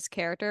about his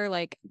character.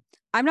 Like,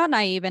 I'm not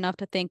naive enough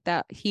to think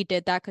that he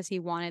did that because he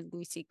wanted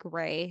Lucy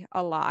Gray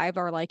alive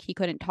or like he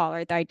couldn't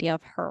tolerate the idea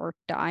of her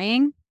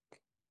dying.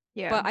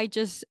 Yeah. But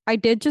I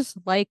did just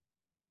like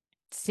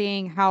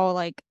seeing how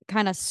like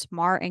kind of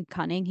smart and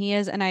cunning he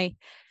is. And I,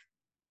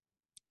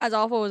 as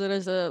awful as it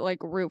is to like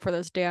root for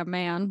this damn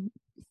man,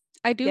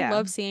 I do Yeah.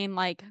 love seeing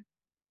like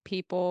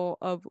people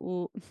of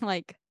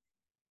like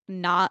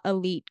not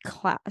elite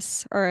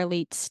class or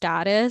elite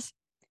status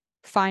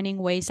finding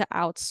ways to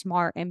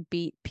outsmart and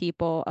beat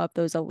people of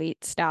those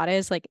elite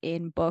status like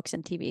in books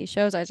and TV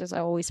shows. I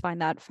always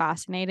find that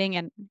fascinating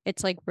and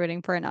it's like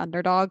rooting for an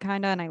underdog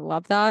kind of and I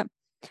love that.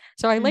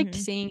 So I liked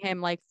Hmm. seeing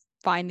him like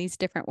find these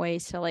different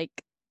ways to like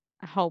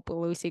help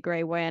Lucy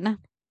Gray win.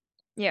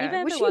 Yeah, Even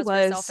if which it he was for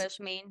was. selfish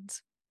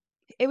means.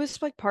 It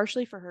was like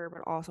partially for her,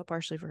 but also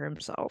partially for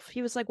himself.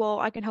 He was like, well,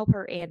 I can help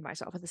her and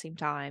myself at the same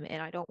time,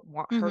 and I don't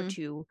want her Mm-hmm.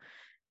 to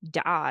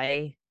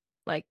die,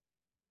 like,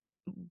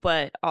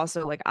 but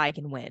also like I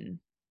can win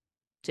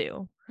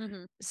too.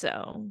 Mm-hmm.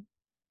 So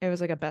it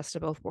was like a best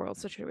of both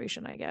worlds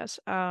situation, I guess.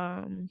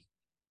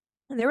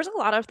 There was a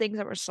lot of things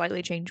that were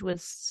slightly changed with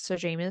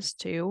Sejamus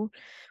too,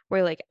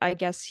 where like I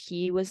guess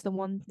he was the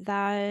one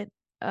that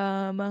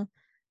um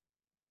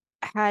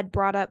had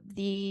brought up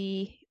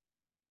the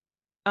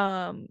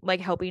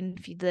like helping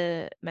feed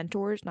the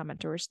mentors, not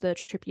mentors, the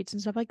tributes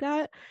and stuff like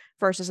that,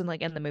 versus in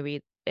like in the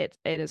movie it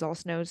is all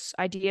Snow's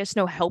idea.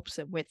 Snow helps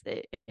him with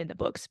it in the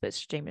books, but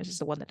James is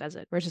the one that does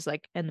it, versus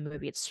like in the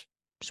movie it's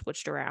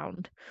switched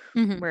around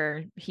Mm-hmm.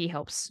 where he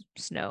helps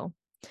Snow.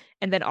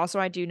 And then also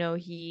I do know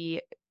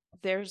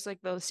there's like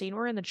the scene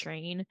where in the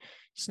train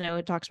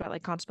Snow talks about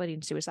like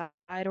contemplating suicide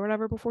or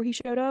whatever before he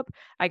showed up.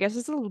 I guess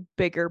it's a little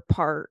bigger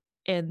part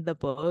in the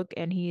book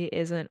and he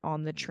isn't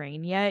on the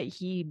train yet.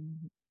 He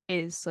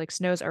is like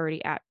Snow's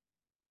already at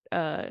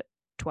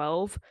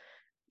 12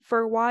 for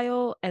a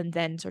while, and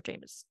then Sir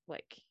James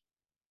like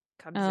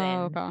comes Oh,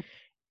 in okay.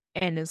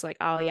 and is like,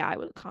 oh yeah, I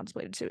was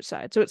contemplating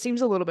suicide. So it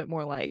seems a little bit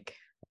more like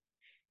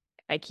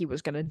he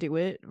was gonna do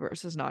it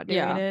versus not doing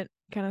Yeah. it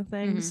kind of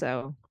thing. Mm-hmm.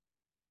 So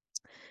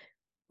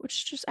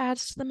which just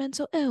adds to the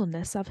mental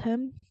illness of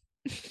him.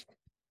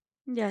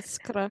 Yes,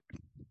 correct.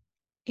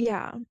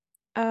 Yeah.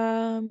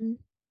 Um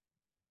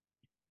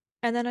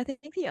and then I think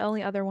the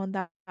only other one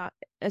that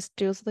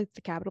deals with like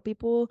the capital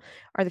people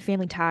are the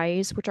family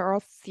ties, which are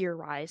all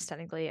theorized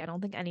technically. I don't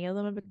think any of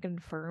them have been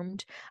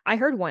confirmed. I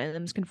heard one of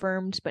them is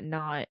confirmed, but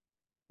not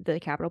the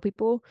capital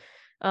people.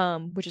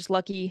 Which is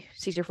Lucky,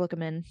 Caesar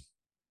Flickerman,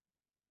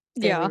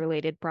 family Yeah.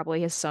 related,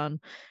 probably his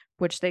son,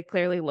 which they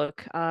clearly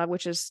look,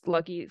 which is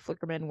Lucky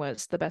Flickerman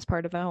was the best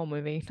part of the whole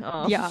movie.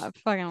 Yeah, I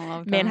fucking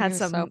loved Man him. He had was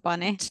so some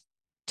funny.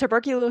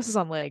 tuberculosis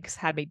on legs,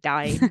 had me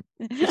dying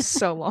for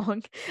so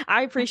long.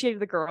 I appreciated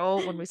the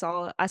girl when I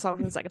saw it for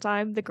the second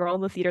time, the girl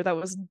in the theater that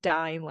was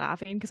dying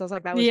laughing because I was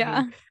like, that was me.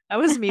 Yeah. That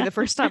was me the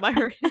first time I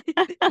heard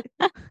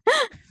it.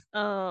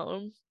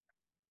 um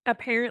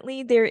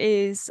Apparently there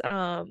is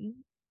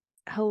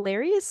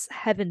hilarious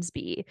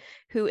Heavensby,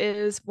 who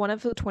is one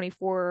of the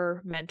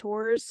 24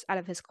 mentors out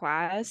of his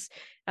class,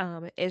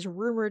 is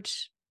rumored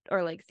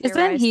or like Isn't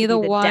theorized he to be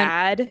the the one?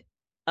 dad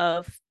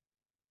of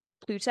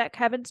Plutek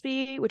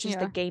Heavensby, which is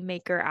the Yeah. game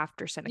maker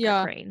after Seneca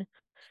Yeah. Crane.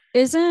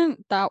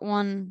 Isn't that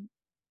one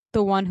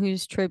the one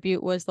whose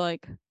tribute was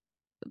like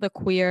the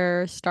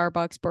queer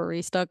Starbucks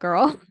barista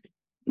girl?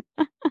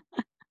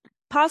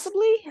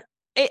 Possibly.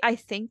 I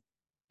think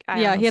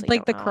I Yeah, he had honestly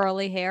like don't the know.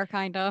 curly hair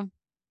kind of.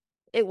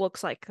 It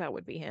looks like that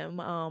would be him.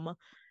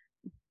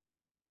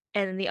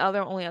 And the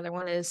only other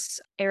one is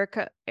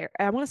Erica.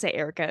 I want to say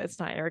Erica. It's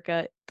not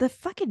Erica. The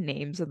fucking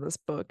names in this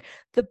book.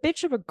 The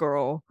bitch of a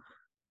girl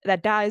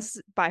that dies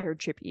by her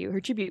tribute. Her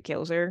tribute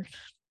kills her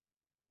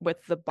with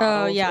the Oh,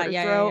 bottle yeah, slit her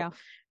yeah, yeah, throat. yeah.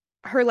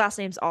 Her last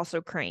name's also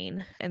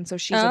Crane, and so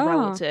she's a Oh,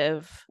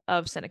 relative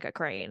of Seneca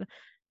Crane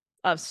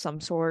of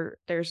some sort.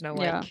 There's no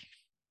yeah. like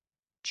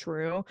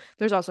true.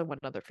 There's also one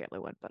other family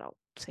one, but I'll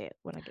say it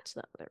when I get to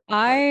that other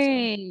part.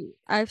 So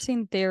I've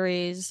seen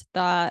theories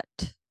that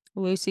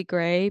Lucy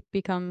Gray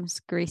becomes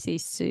Greasy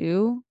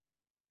Sue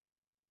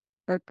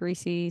or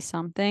Greasy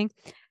something.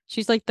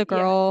 She's like the yeah,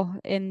 girl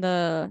in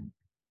the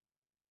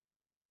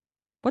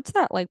what's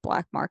that like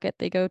black market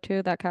they go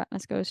to that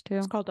Katniss goes it's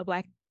to? called the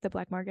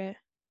Black Market.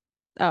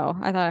 Oh,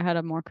 I thought I had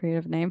a more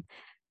creative name.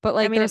 But I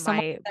like mean, it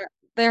might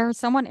there's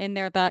someone in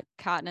there that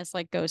Katniss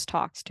like goes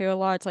talks to a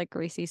lot. It's like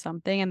Greasy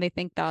something and they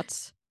think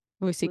that's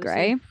Lucy Lucy.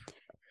 Gray.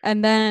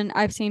 And then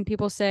I've seen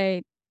people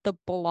say the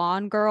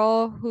blonde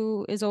girl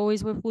who is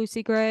always with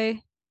Lucy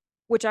Gray,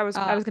 Which I was uh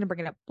I was gonna bring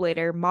it up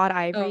later. Maud oh,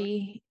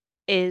 Ivory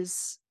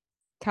is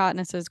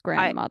Katniss's I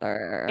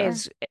grandmother.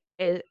 is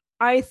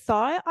I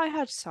thought I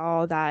had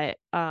saw that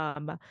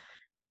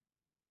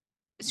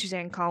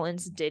Suzanne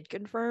Collins did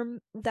confirm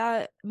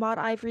that Maud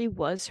Ivory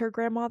was her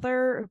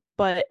grandmother,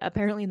 but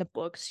apparently in the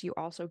books you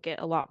also get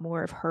a lot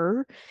more of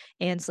her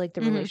and it's like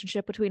the Hmm.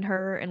 relationship between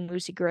her and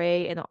Lucy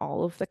Gray and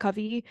all of the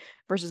Covey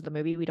versus the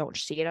movie we don't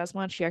see it as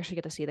much. You actually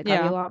get to see the Covey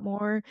a Yeah. lot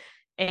more.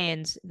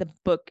 And the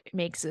book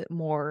makes it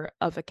more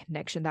of a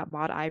connection that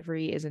Maud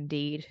Ivory is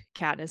indeed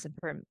Katniss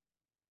and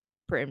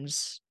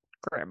Prim's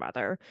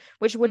grandmother,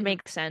 which would Hmm.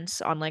 make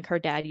sense on like her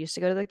dad used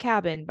to go to the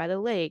cabin by the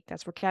lake.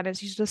 That's where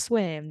Katniss used to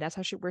swim. That's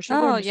where she Oh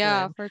learned to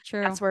yeah, swim. for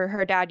true. That's where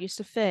her dad used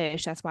to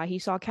fish. That's why he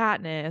saw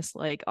Katniss.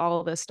 Like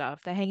all of this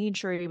stuff. The hanging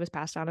tree was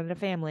passed down in a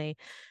family.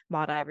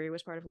 Maud Ivory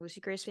was part of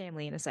Lucy Gray's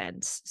family in a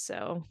sense.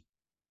 So,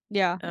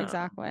 Yeah, um,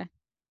 exactly.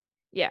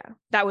 yeah,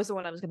 that was the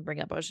one I was gonna bring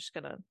up. I was just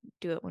gonna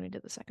do it when I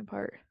did the second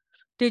part.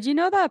 Did you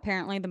know that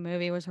apparently the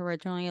movie was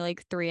originally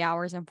like 3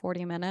 hours and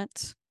 40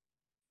 minutes?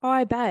 Oh,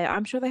 I bet.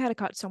 I'm sure they had to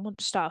cut so much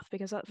stuff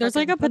because that There's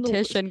like fucking a from the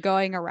petition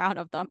going around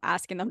of them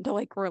asking them to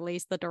like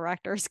release the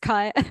director's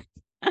cut.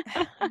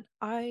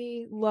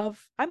 I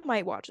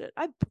might watch it.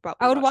 I'd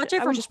I probably would watch it. watch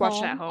it I would from just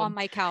watch it at home on home.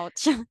 my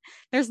couch.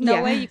 There's no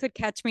way Yeah. you could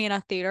catch me in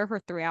a theater for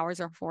 3 hours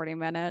or 40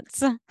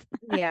 minutes.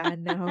 Yeah,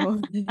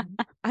 no.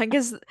 I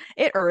guess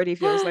it already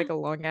feels like a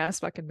long ass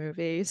fucking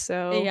movie.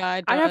 So Yeah,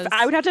 it I does.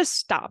 would have to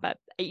stop at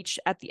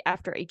the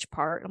after each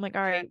part. I'm like,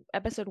 all right,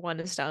 episode one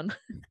is done.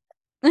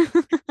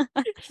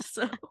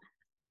 So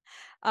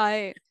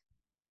I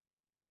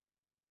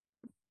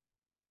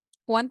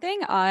one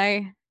thing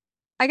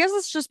I guess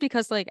it's just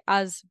because like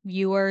as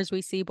viewers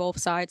we see both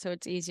sides, so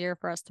it's easier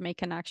for us to make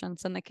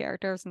connections in the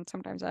characters, and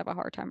sometimes I have a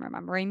hard time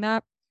remembering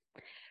that.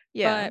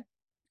 yeah. But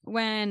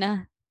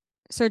when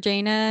Sir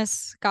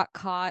Janus got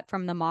caught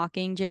from the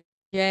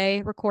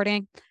Mockingjay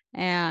recording,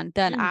 and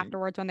then Hmm.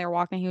 afterwards when they were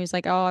walking, he was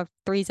like, "Oh,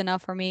 three's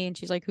enough for me," and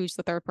she's like, "Who's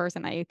the third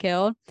person that you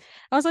killed?"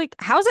 I was like,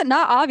 "How's it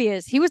not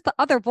obvious? He was the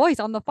other voice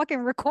on the fucking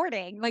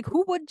recording. Like,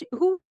 who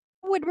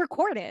would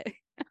record it?"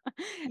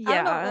 I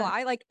don't know Yeah.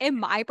 why. Like in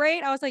my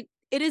brain, I was like,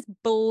 it is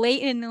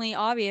blatantly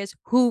obvious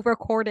who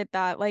recorded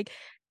that. Like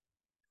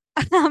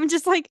I'm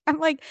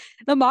like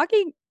the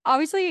mocking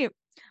obviously,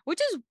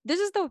 which is this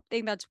is the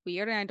thing that's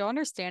weird, and I don't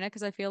understand it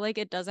because I feel like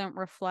it doesn't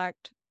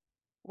reflect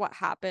what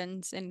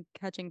happens in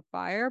Catching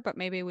Fire, but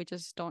maybe we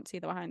just don't see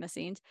the behind the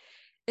scenes.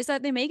 Is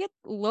that they make it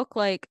look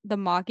like the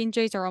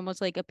Mockingjays are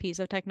almost like a piece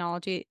of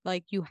technology.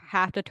 Like you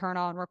have to turn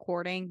on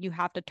recording, you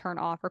have to turn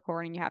off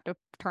recording, you have to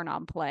turn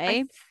on I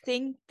play.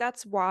 think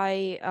that's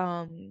why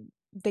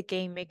the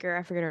game maker,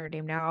 I forget her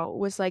name now,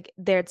 was like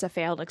there it's a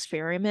failed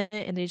experiment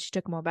and then she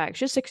took them all back.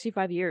 She has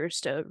 65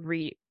 years to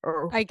read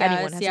or I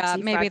anyone guess, has yeah,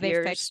 maybe 65 they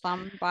years fixed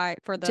them by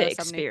for to the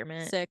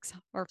experiment. 76th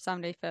or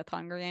 75th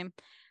Hunger Game.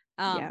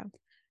 Yeah.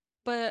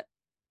 But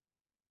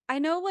I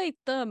know like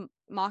the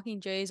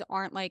Mockingjays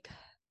aren't like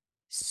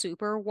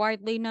super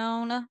widely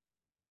known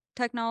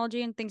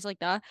technology and things like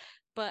that.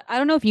 But I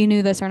don't know if you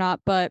knew this or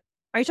not, but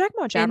Are you talking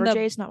about in the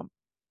Jabberjays? No.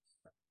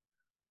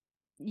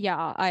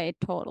 yeah, I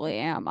totally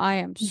am. I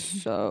am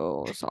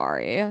so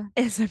sorry.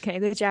 It's okay.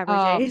 The Um,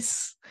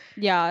 Jabberjays.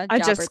 yeah, I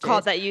just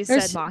caught Jabberjays. that you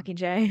said There's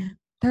Mockingjay.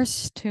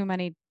 there's too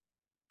many.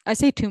 I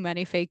say too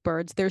many fake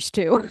birds. There's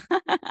two.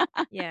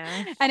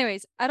 Yeah.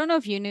 Anyways, I don't know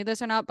if you knew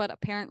this or not, but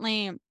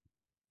apparently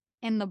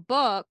in the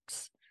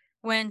books,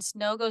 when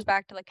Snow goes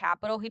back to the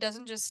capital, he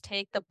doesn't just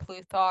take the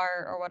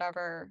Pluthar or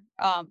whatever,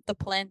 the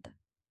Plinth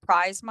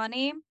prize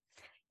money.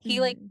 He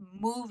like Hmm.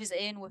 moves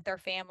in with their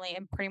family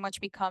and pretty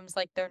much becomes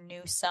like their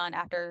new son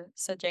after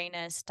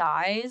Sejanus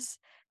dies.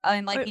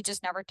 And like Oh, he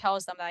just never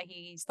tells them that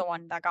he's the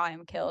one that got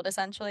him killed,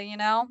 essentially, you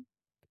know?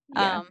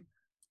 yeah. Um,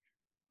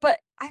 but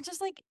I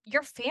just like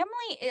your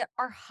family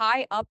are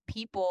high up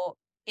people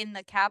in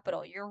the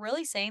capital. You're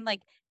really saying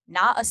like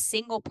not a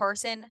single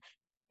person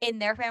in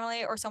their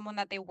family or someone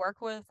that they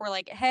work with were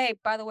like, hey,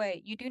 by the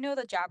way, you do know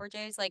the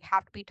Jabberjays like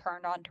have to be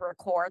turned on to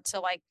record.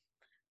 So like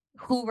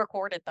who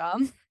recorded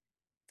them?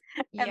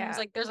 And there's Yeah.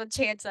 like there's a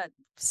chance that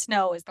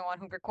Snow is the one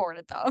who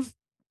recorded them.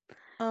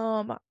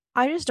 Um,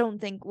 I just don't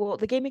think, well,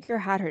 the game maker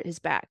had his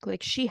back.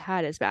 Like she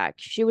had his back.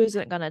 She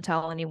wasn't gonna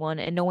tell anyone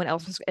and no one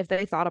else was if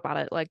they thought about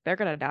it, like they're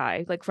gonna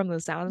die. Like from the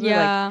sounds of it,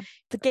 like Yeah,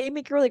 the game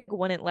maker like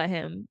wouldn't let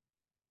him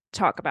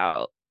talk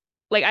about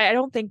like I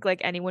don't think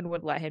like anyone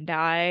would let him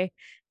die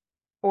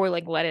or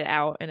like let it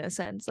out in a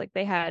sense. Like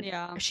they had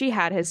yeah, she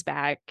had his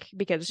back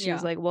because she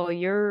was yeah. like, well, I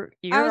you're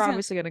was gonna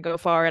obviously gonna go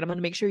far and I'm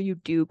gonna make sure you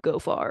do go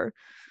far.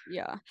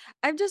 yeah.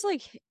 I'm just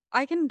like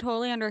I can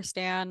totally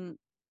understand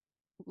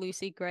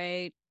Lucy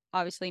Gray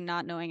obviously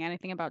not knowing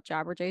anything about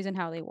Jabberjays and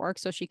how they work,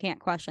 so she can't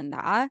question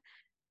that.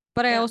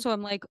 But I Yeah. also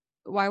am like,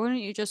 why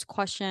wouldn't you just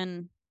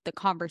question the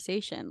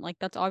conversation? Like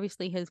that's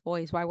obviously his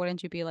voice. Why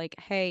wouldn't you be like,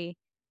 hey,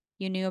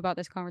 you knew about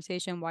this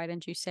conversation. Why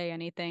didn't you say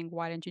anything?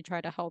 Why didn't you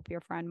try to help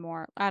your friend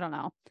more? I don't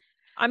know.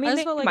 I I mean just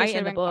they felt like it might should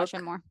in have the been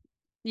questioned book. more.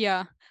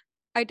 Yeah.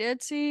 I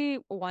did see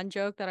one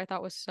joke that I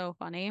thought was so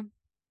funny,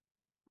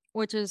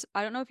 which is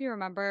I don't know if you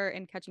remember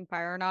in Catching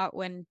Fire or not,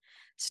 when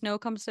Snow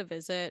comes to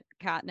visit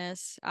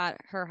Katniss at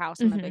her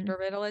house in the Hmm. Victor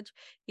Village,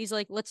 he's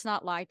like, let's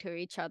not lie to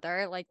each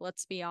other. Like,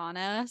 let's be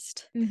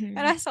honest. And Hmm.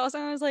 I saw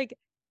someone was like,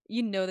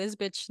 you know, this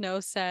bitch Snow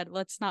said,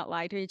 let's not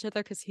lie to each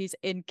other because he's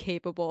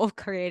incapable of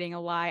creating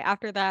a lie.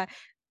 After that,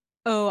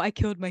 oh, I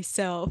killed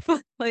myself.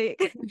 Like,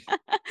 he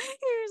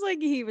was like,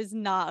 he was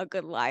not a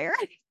good liar.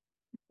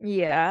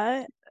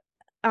 Yeah.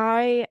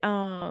 I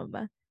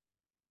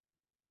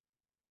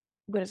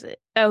what is it?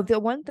 Oh, the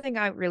one thing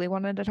I really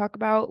wanted to talk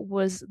about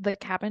was the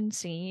cabin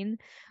scene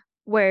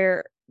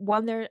where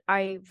one there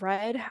I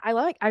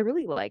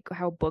really like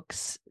how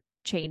books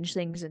change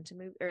things into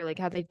movie or like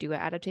how they do an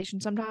adaptation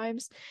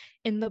sometimes.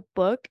 In the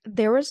book,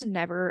 there was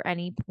never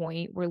any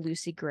point where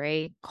Lucy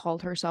Gray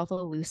called herself a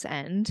loose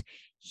end.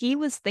 He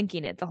was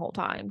thinking it the whole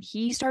time.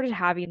 He started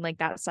having like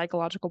that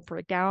psychological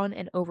breakdown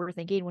and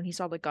overthinking when he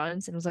saw the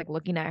guns and was like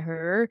looking at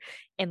her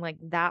and like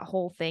that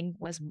whole thing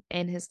was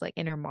in his like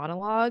inner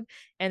monologue.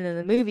 And then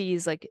the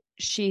movies, like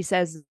she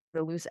says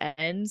the loose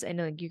ends, and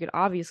like you could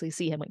obviously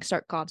see him like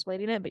start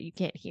contemplating it, but you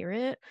can't hear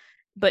it.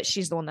 But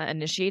she's the one that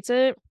initiates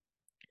it.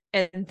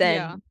 And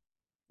Yeah. then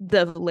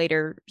the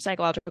later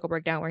psychological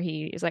breakdown where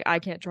he is like, I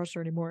can't trust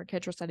her anymore, I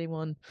can't trust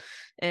anyone,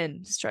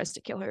 and tries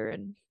to kill her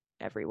and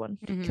everyone.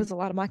 Mm-hmm. Kills a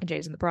lot of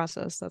Mockingjays in the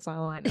process. That's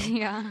all I know.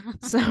 Yeah.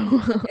 So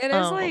It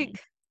is um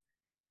like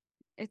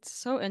it's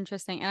so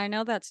interesting. And I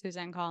know that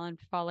Suzanne Collins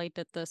probably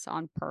did this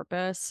on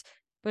purpose,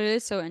 but it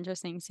is so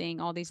interesting seeing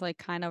all these like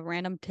kind of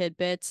random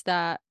tidbits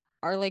that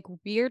are like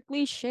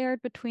weirdly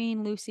shared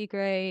between Lucy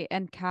Gray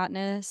and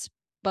Katniss,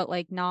 but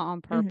like not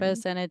on mhm.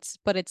 purpose. And it's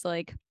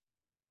like,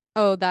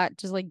 oh, that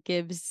just like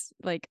gives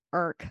like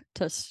irk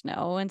to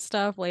Snow and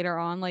stuff later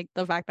on. Like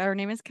the fact that her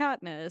name is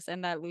Katniss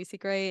and that Lucy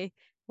Gray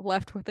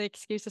left with the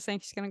excuse of saying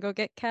she's gonna go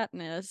get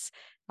Katniss.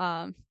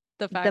 Um,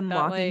 the The fact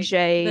that like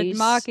the Mockingjays,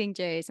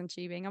 Mockingjays and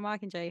she being a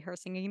Mockingjay, her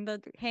singing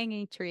the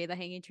Hanging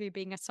Tree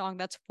being a song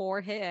that's for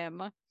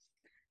him.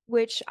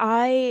 which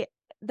I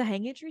the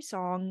Hanging Tree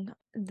song,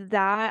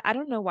 that I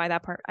don't know why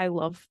that part I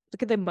love.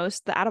 Look at the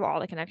most the out of all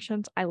the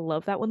connections, I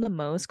love that one the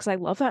most because I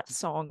love that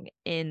song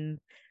in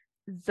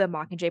the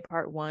Mockingjay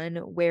Part One,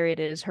 where it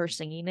is her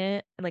singing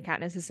it and like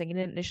Katniss is singing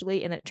it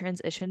initially, and it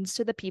transitions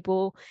to the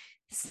people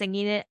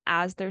singing it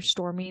as they're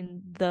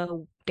storming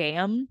the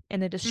dam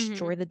and they Mm-hmm.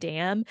 destroy the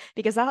dam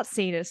because that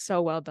scene is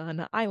so well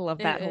done. I love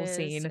It that whole is.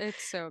 scene.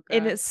 It's so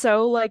And good. it's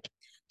so like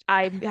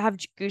I have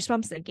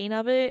goosebumps thinking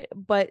of it,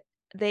 but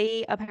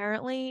they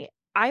apparently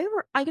I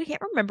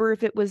can't remember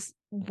if it was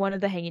one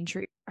of the hanging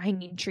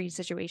tree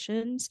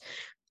situations,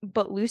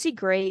 but Lucy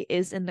Gray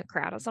is in the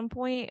crowd at some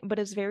point, but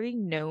it's very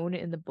known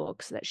in the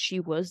books that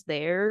she was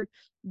there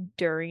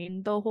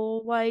during the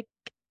whole like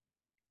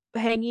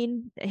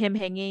hanging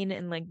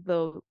and like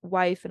the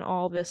wife and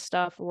all this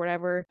stuff or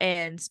whatever.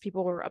 And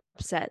people were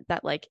upset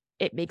that like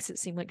it makes it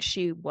seem like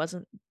it You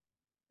wasn't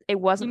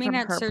mean from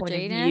that her Sir point of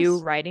view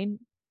Janus? writing.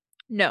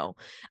 No,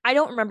 I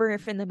don't remember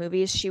if in the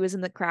movies she was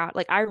in the crowd.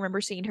 Like I remember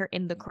seeing her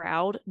in the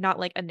crowd, not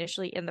like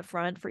initially in the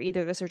front for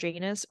either the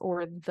Serjanus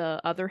or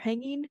the other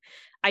hanging.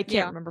 I can't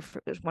Yeah. remember if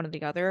it was one or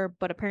the other,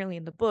 but apparently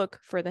in the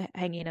book for the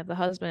hanging of the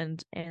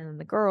husband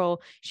and the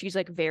girl, she's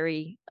like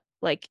very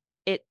like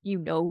it. You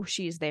know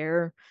she's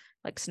there.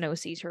 Like Snow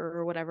sees her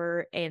or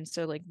whatever, and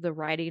so like the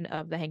writing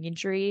of the hanging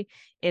tree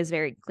is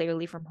very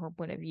clearly from her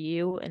point of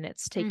view, and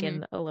it's Mm-hmm.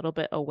 taken a little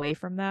bit away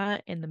from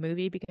that in the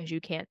movie because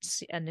you can't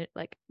see and it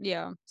like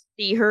Yeah.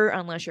 see her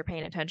unless you're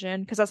paying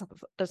attention because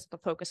that's the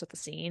focus of the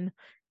scene.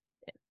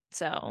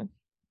 So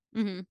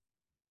Mm-hmm.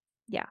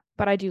 yeah,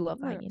 but I do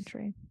love the hanging Yes.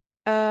 tree.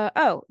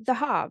 Oh, the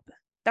Hob.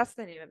 That's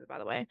the name of it, by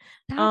the way.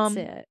 That's Um,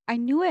 it. I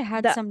knew it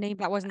had the some name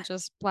that wasn't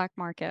just black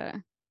market.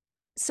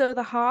 so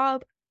the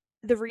Hob,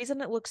 the reason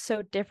it looks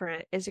so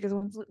different is because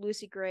when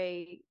Lucy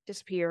Gray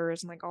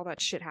disappears and like all that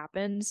shit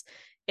happens,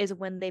 is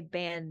when they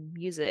ban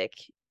music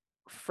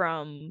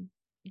from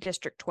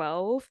District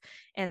 12,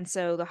 and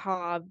so the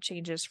Hob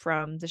changes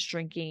from this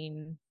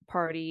drinking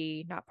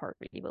party, not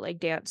party, but like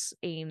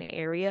dancing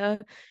area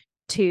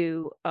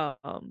to the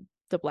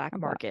black A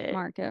black market.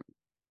 market.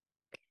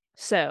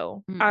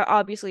 So Mm.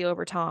 obviously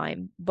over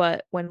time,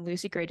 but when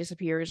Lucy Gray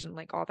disappears and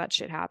like all that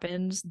shit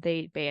happens,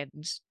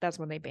 that's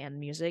when they banned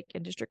music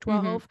in District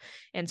Mm-hmm. 12.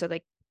 And so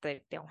they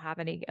don't have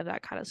any of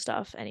that kind of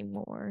stuff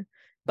anymore.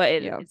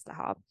 But Yeah. it's the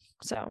Hob.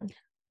 So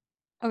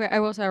Okay, I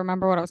will say I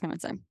remember what I was gonna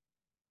say.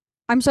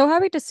 I'm so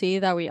happy to see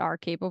that we are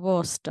capable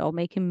of still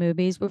making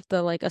movies with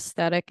the like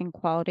aesthetic and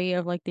quality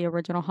of like the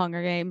original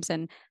Hunger Games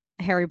and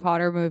Harry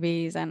Potter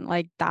movies and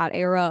like that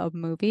era of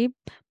movie.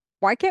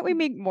 Why can't we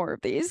make more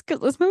of these?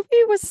 Because this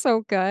movie was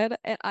so good,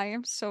 and I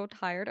am so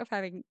tired of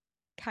having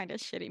kind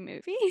of shitty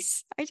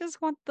movies. I just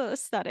want the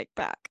aesthetic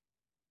back.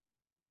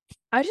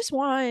 I just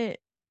want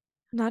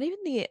not even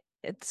the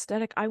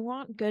aesthetic, I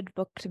want good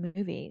book to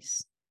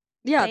movies.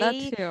 Yeah, that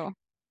They too.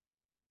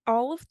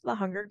 all of the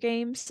Hunger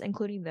Games,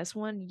 including this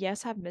one,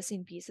 yes, have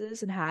missing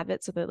pieces and have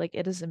it so that like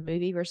it is a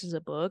movie versus a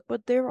book,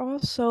 but they're all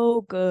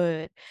so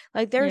good.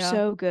 Like they're Yeah.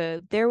 so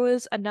good. There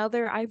was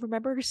another I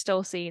remember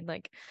still seeing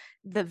like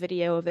the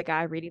video of the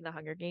guy reading the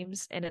Hunger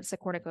Games, and it's the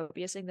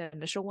cornucopia thing, the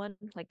initial one,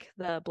 like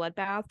the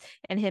bloodbath,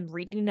 and him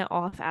reading it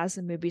off as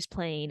the movie's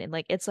playing, and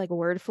like it's like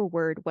word for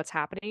word what's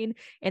happening.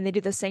 And they do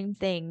the same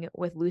thing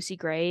with Lucy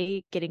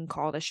Gray getting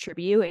called as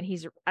tribute, and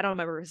I don't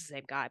remember if it's the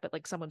same guy, but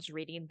like someone's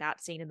reading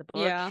that scene in the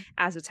book Yeah.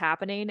 as it's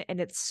happening, and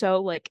it's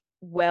so like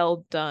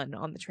well done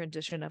on the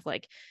transition of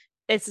like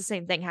it's the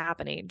same thing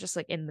happening just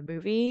like in the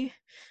movie,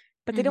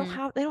 but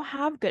Mm-hmm. they don't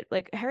have good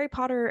like Harry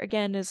Potter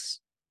again is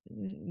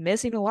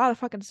missing a lot of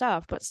fucking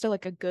stuff, but still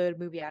like a good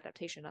movie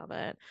adaptation of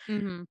it.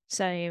 Mm-hmm.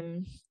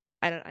 Same.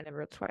 I never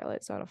read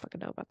Twilight, so I don't fucking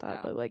know about that,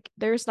 Yeah. but like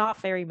there's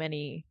not very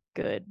many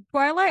good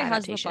Twilight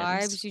has the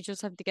adaptations. vibes. You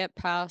just have to get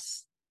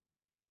past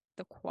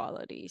the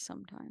quality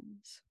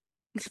sometimes.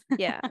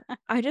 Yeah,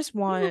 I just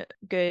want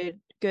good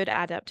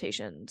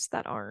adaptations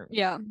that aren't,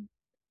 Yeah.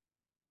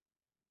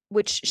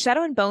 which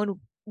Shadow and Bone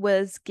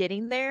was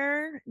getting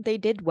there. They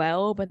did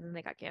well, but then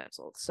they got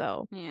canceled.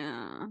 So,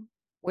 Yeah.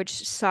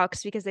 which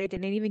sucks because they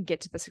didn't even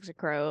get to the Six of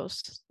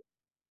Crows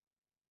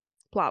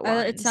plot It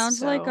lines.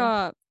 sounds like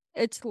So,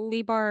 it's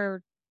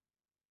Lebar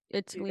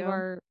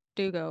Hugo.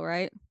 Dugo,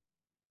 right?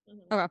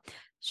 Mhm. Okay.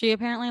 She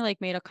apparently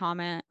like made a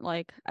comment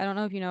like I don't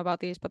know if you know about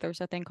these, but there's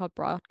a thing called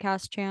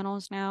broadcast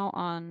channels now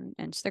on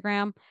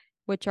Instagram,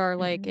 which are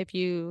like Mm-mm. if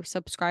you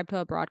subscribe to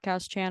a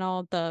broadcast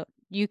channel, the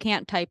you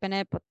can't type in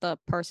it, but the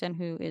person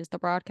who is the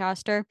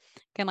broadcaster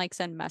can like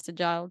send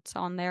message outs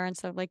on there and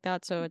stuff like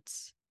that. So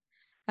it's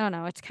I don't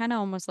know, it's kind of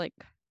almost like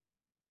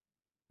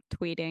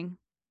tweeting,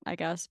 I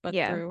guess, but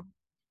Yeah, through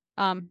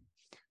um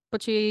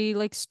but she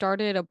like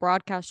started a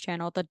broadcast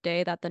channel the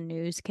day that the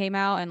news came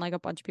out and like a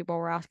bunch of people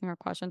were asking her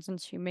questions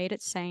and she made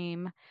it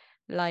seem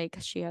like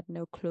she had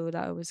no clue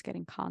that it was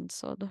getting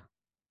canceled.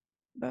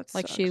 that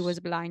Like she sucks. was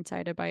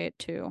blindsided by it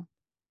too.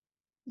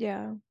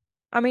 Yeah.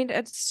 I mean,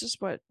 it's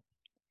just what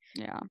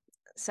Yeah.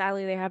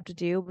 sadly they have to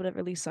do, but it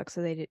really sucks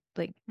that they did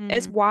like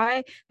it's Mm-hmm.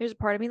 why there's a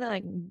part of me that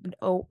like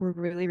oh we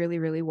really really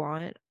really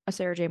want a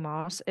Sarah J.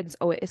 Maas.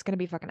 It's gonna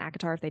be fucking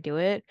Akatar if they do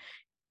it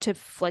to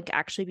like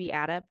actually be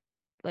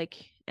like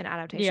an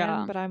adaptation,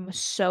 Yeah. but I'm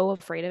so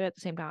afraid of it at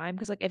the same time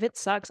because like if it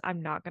sucks,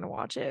 I'm not gonna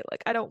watch it.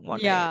 Like I don't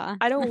want it. Yeah.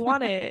 I don't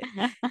want it.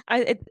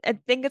 I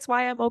think it's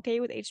why I'm okay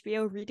with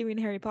HBO redoing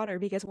Harry Potter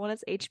because one,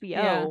 it's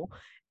Yeah. HBO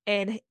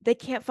and they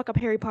can't fuck up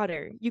Harry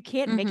Potter. You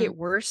can't make Mm-hmm. it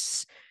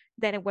worse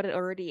than what it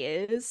already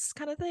is,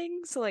 kind of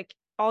thing. So like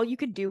all you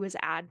can do is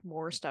add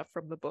more stuff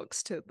from the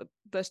books to the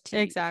future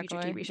Exactly.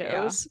 TV Yeah.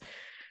 shows.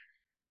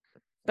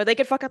 But they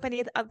could fuck up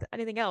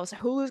anything else.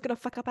 Hulu's gonna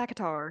fuck up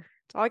Akatar.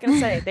 That's all I gotta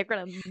say. They're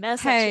gonna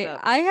mess that shit Hey, up.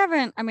 I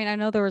haven't, I mean, I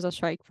know there was a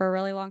strike for a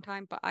really long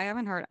time, but I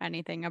haven't heard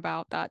anything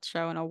about that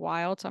show in a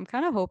while, so I'm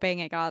kind of hoping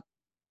it got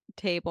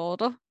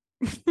tabled.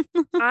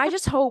 I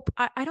just hope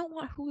I don't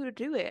want Hulu to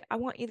do it. I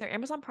want either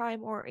Amazon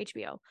Prime or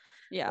HBO.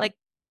 Yeah. Like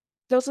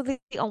those are the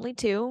only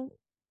two.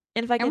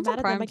 And if I get Amazon mad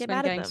at them, I Prime's get been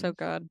mad at getting so them.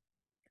 good.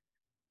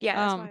 Yeah,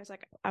 that's why I Um, was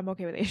like, I'm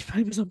okay with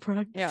Amazon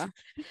Prime. yeah.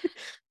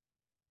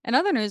 In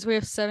other news, we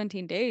have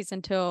 17 days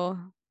until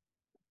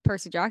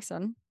Percy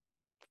Jackson.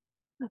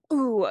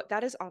 Ooh,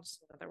 that is also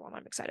another one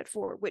I'm excited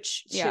for,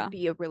 which should Yeah.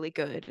 be a really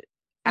good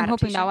I'm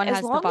hoping that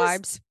adaptation. one has the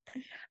vibes.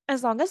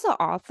 As long as the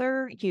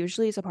author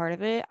usually is a part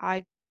of it,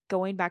 I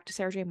going back to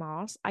Sarah J.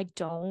 Maas, I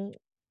don't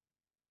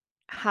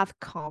have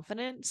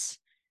confidence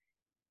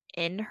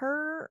in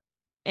her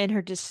and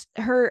her just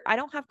her I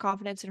don't have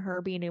confidence in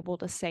her being able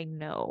to say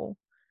no.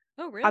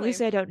 Oh, really?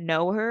 Obviously I don't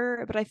know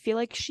her, but I feel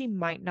like she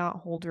might not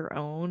hold her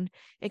own,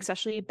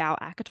 especially about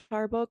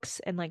Akatar books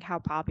and like how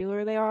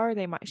popular they are.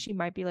 She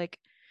might be like,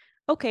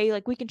 okay,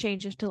 like we can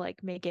change this to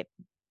like make it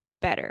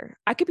better.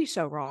 I could be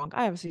so wrong.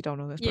 I obviously don't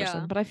know this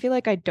person, Yeah. but I feel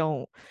like I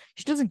don't.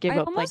 She doesn't give I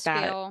up like almost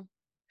that, feel,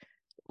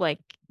 like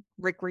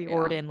Rick yeah.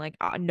 Riordan, like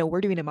no,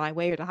 we're doing it my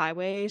way or the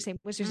highway. Same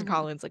with Susan Hmm.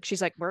 Collins. Like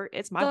she's like,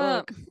 it's my The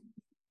book.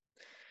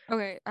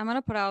 okay, I'm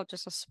gonna put out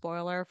just a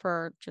spoiler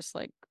for just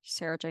like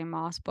Sarah J.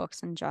 Maas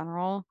books in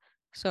general.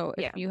 So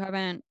if Yeah. you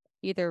haven't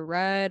either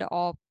read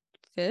all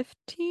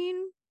 15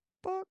 I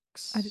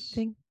books,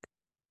 think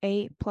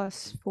 8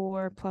 plus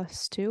 4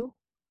 plus 2.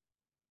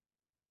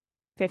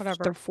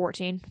 whatever.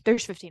 14.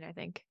 There's 15, I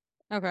think.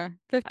 Okay,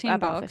 15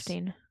 About books.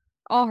 15.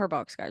 All her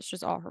books, guys,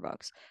 just all her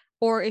books.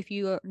 Or if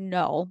you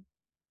know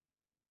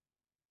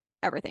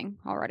everything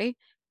already,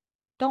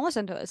 don't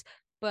listen to this.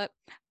 But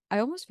I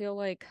almost feel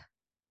like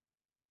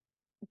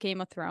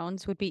Game of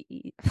Thrones would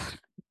be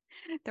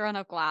Throne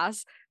of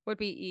Glass would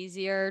be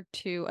easier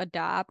to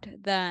adapt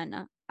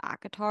than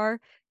Akatar.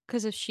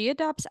 Because if she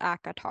adapts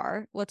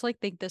Akatar, let's like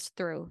think this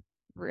through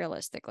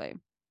realistically.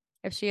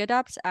 If she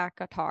adapts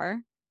Akatar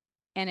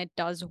and it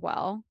does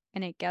well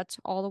and it gets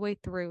all the way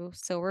through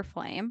Silver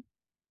Flame,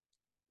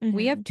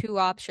 we have Hmm. two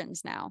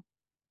options now.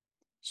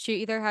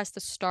 She either has to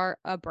start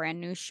a brand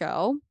new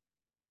show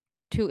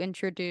to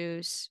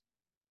introduce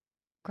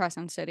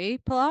Crescent City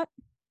plot,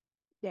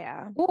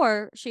 Yeah.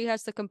 or she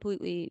has to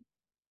completely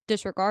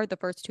disregard the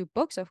first two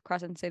books of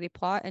Crescent City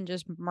plot and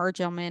just merge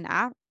them in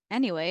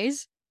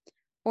anyways,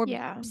 or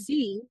Yeah.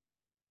 C,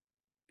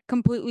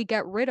 completely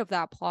get rid of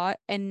that plot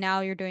and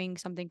now you're doing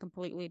something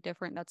completely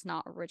different that's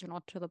not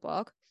original to the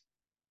book.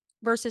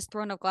 Versus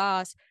Throne of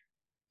Glass,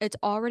 it's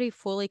already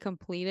fully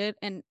completed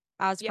and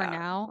as for Yeah.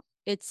 now,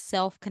 it's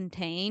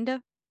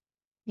self-contained.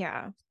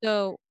 Yeah.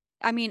 So,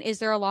 I mean, is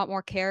there a lot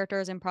more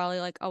characters and probably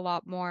like a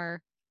lot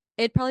more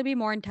it'd probably be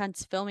more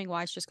intense filming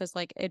wise just because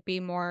like it'd be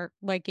more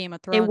like Game of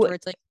It Thrones would where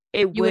it's like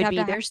it you would would have be.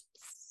 to have There's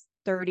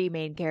 30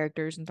 main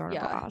characters in Throne of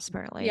yeah. Glass,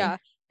 apparently. Yeah.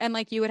 And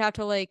like you would have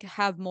to like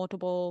have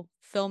multiple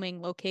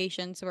filming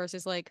locations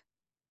versus like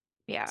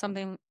Yeah.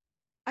 something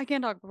I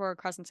can't talk for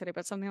Crescent City,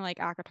 but something like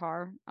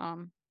Akatar,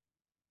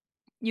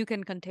 you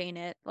can contain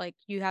it. Like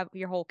you have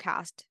your whole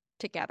cast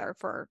together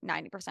for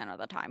 90% of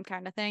the time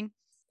kind of thing.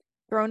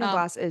 Throne of Um,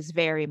 Glass is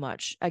very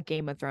much a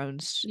Game of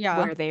Thrones yeah.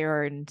 where they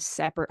are in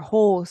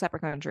whole separate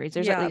countries.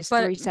 There's at Yeah, least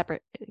but three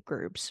separate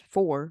groups,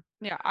 four.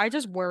 yeah, I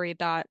just worried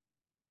that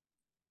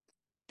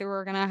they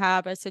were gonna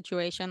have a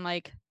situation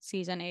like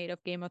season 8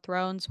 of Game of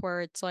Thrones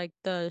where it's like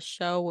the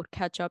show would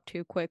catch up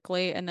too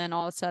quickly and then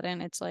all of a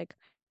sudden it's like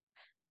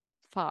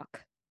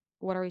fuck,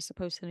 what are we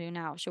supposed to do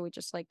now? Should we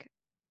just like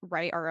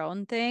write our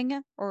own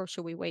thing or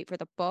should we wait for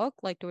the book?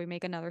 Like, do we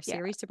make another Yeah.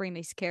 series to bring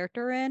this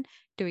character in?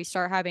 Do we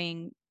start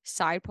having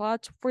side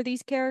plots for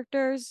these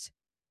characters.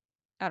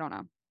 I don't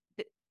know.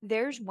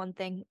 There's one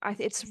thing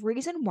it's the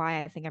reason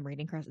why I think I'm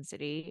reading Crescent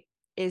City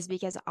is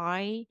because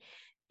I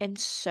am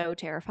so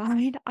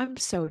terrified. I'm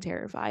so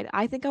terrified.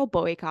 I think I'll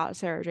boycott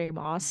Sarah J.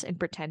 Maas and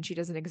pretend she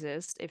doesn't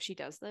exist if she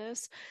does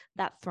this.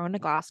 That Throne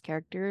of Glass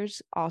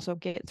characters also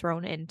get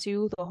thrown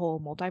into the whole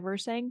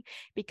multiverse thing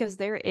because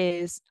there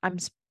is, I'm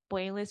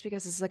spoiling this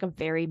because it's like a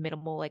very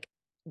minimal, like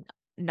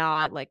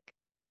not like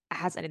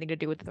has anything to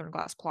do with the Throne of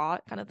Glass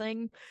plot kind of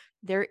thing.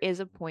 There is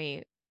a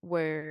point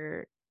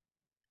where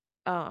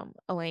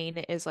Elaine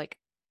is like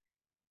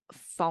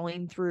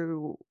falling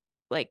through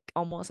like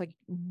almost like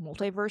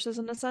multiverses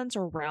in a sense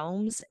or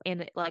realms,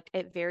 and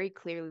it very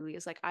clearly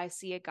is like I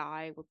see a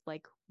guy with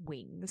like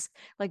wings,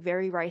 like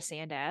very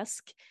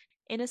Rysand-esque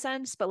in a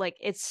sense, but like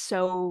it's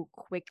so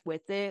quick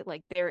with it,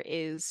 like there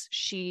is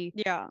she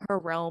Yeah. her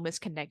realm is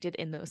connected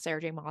in the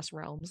Sarah J. Maas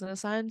realms in a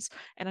sense,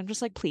 and I'm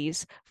just like,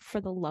 please, for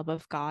the love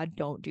of God,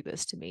 don't do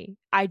this to me.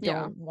 Yeah. I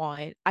don't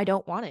want it. I How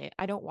don't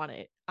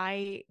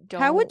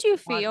would you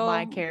want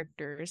my feel?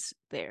 characters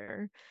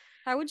there.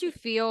 How would you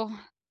feel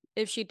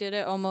if she did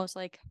it almost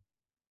like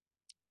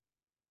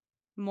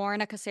more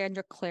in a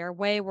Cassandra Clare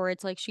way, where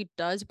it's like she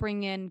does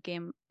bring in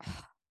game.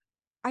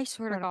 I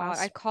swear to Throne of God,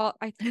 Glass.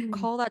 I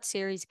call that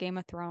series Game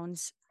of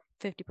Thrones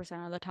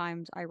 50% of the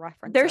times I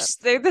reference they're it.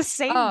 they're the Uh,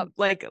 same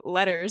like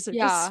letters, they're just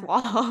yeah,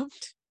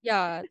 swapped.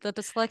 yeah, the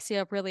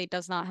dyslexia really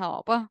does not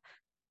help.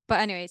 But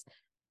anyways,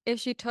 if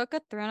she took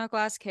a Throne of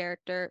Glass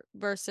character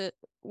versus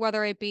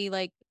whether it be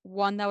like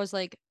one that was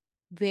like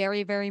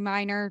very, very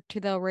minor to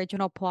the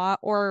original plot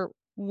or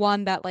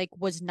one that like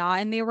was not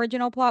in the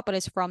original plot but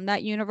is from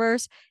that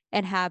universe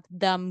and have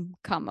them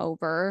come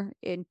over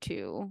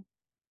into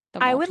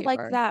the I would like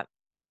multiverse. that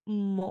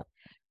more.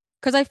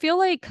 Because I feel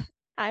like,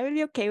 I would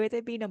be okay with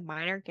it being a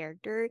minor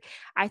character.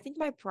 I think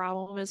my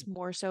problem is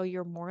more so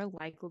you're more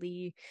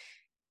likely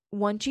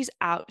once she's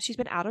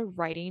been out of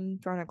writing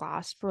Throne of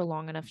Glass for a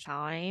long enough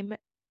time,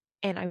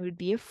 and I would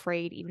be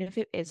afraid, even if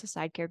it is a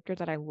side character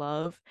that I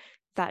love,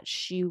 that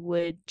she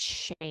would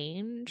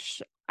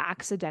change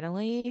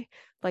accidentally,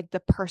 like the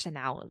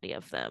personality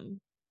of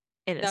them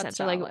in a that's sense,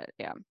 or like valid.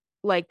 Yeah.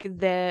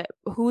 the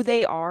who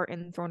they are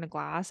in Throne of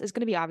Glass is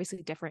going to be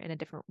obviously different in a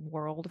different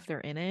world if they're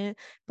in it.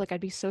 Like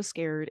I'd be so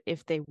scared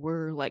if they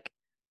were like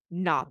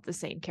not the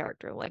same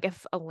character. Like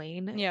if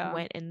Elaine Yeah.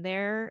 went in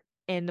there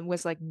and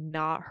was like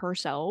not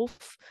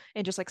herself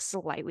and just like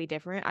slightly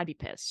different, I'd be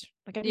pissed.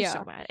 Like I'd be so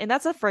Yeah. mad. And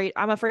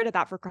I'm afraid of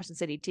that for Crescent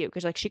City too,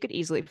 because like she could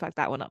easily fuck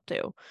that one up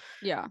too.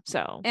 Yeah.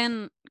 So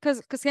And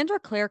because Cassandra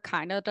Clare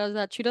kind of does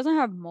that. She doesn't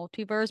have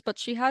multiverse, but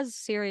she has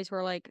series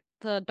where like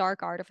the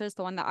Dark Artifice,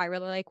 the one that I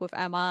really like with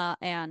Emma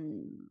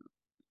and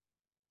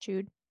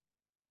Jude.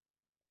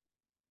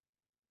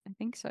 I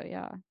think so,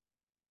 yeah.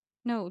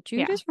 No,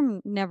 Jude Yeah. is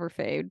from Never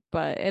Fade,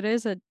 but it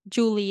is a It's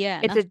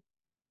Julienne. a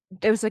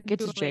it was like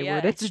it's a J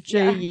word. Juliet. It's a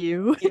J Yeah.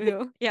 U.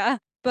 You. Yeah.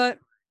 But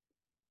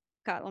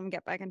God, let me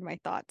get back into my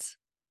thoughts.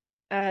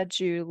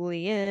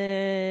 Julian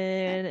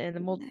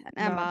and not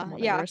the Emma.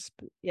 Yeah. multiverse,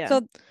 but yeah.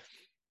 So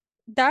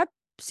that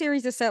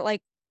series is set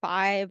like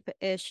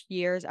 5-ish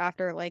years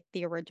after like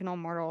the original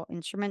Mortal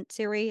Instrument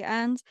series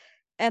ends.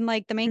 And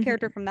like the main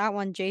character Mhm. from that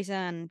one, Jason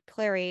and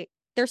Clary,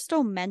 they're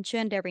still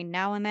mentioned every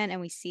now and then,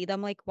 and we see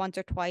them like once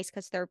or twice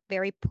because they're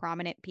very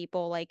prominent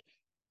people like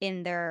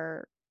in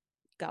their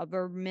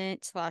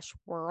government slash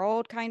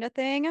world kind of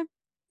thing.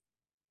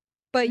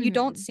 But you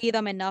don't Mhm. see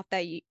them enough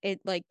that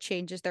it like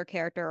changes their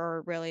character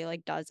or really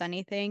like does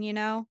anything, you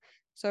know?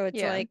 So it's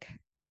Yeah. like,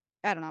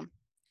 I don't know.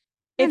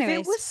 If it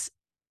Anyways, was,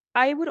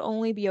 I would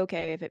only be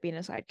okay if it being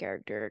a side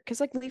character. Cause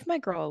like leave my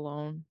girl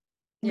alone.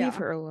 Leave yeah,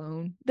 her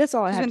alone. That's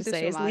all I she's have been to through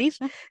say so is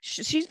leave. much.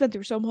 She's been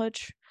through so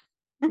much.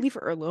 Leave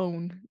her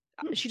alone.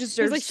 She It was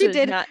like deserves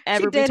to not she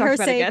ever be did talked her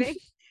about again. saving.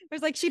 It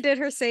was like she did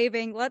her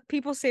saving. Let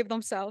people save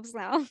themselves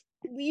now.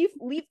 Leave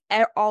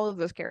all of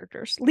those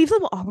characters. Leave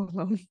them all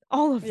alone.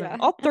 All of them. Yeah.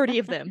 All 30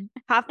 of them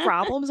have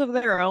problems of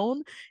their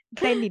own.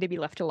 They need to be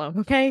left alone,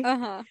 okay?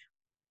 Uh-huh.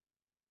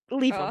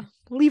 Leave Uh, them.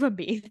 Leave them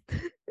be.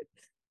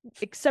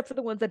 Except for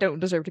the ones that don't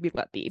deserve to be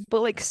let be.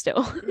 But like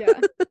still. yeah.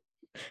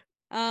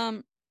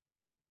 Um,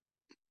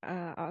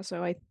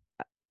 Also I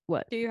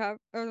what? do you have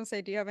I was gonna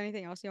say, do you have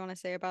anything else you want to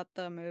say about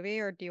the movie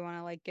or do you want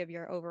to like give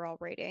your overall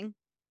rating?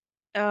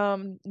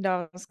 No,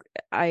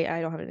 I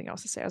don't have anything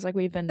else to say. I was like,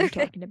 we've been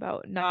Okay. talking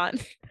about not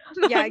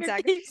Yeah, Hunger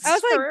exactly. I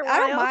was Games like, for a I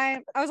don't while.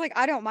 mind. I was like,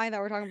 I don't mind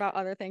that we're talking about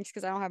other things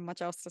because I don't have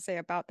much else to say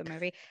about the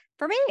movie.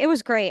 For me, it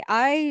was great.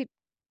 I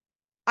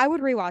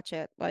would rewatch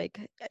it. Like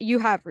you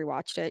have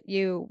rewatched it.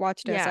 You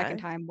watched it a second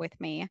Yeah. time with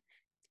me.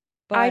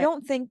 I But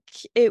don't think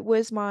it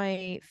was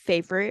my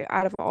favorite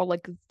out of all,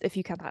 like if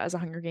you count that as a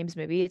Hunger Games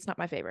movie, it's not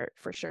my favorite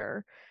for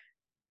sure.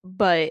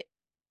 But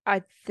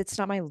I it's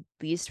not my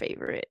least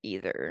favorite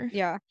either.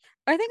 yeah,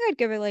 I think I'd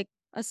give it like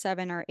a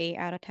 7 or 8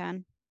 out of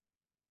 10.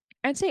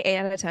 I'd say 8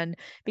 out of 10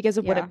 because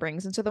of what it Yeah,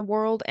 brings into the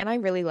world, and I I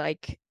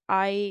think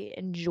it's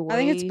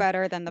enjoy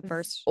better than the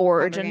first Hunger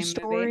origin Game movie.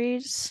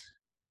 stories,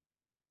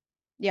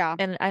 Yeah,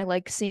 and I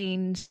like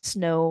seeing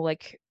Snow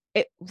like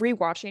it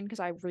rewatching, because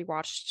we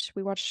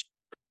watched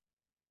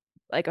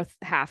like a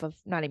half of,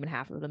 not even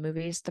half of the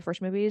movies, the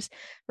first movies,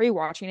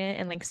 rewatching it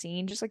and like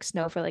seeing just like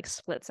Snow for like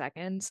split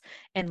seconds,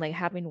 and like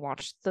having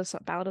watched the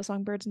Ballad of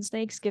Songbirds and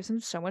Snakes gives him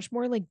so much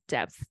more like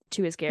depth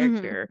to his Hmm.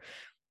 character.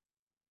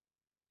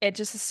 It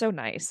just is so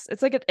nice.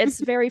 It's like it's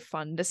very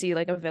fun to see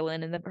like a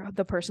villain and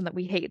the person that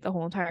we hate the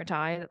whole entire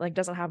time that like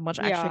doesn't have much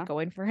actually Yeah.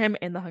 going for him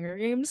in the Hunger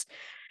Games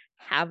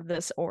have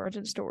this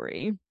origin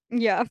story.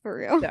 Yeah, for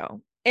real.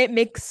 So it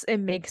makes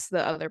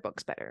the other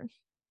books better.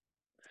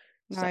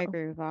 I So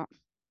agree with that.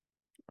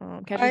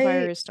 Catching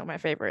Fire I is still my do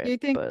favorite, you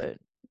think but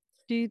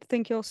do you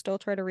think you'll still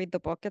try to read the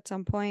book at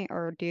some point,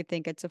 or do you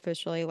think it's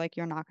officially like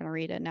you're not going to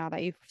read it now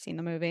that you've seen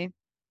the movie?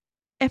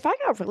 if I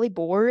got really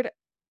bored,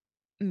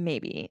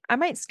 maybe I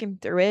might skim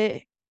through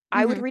it.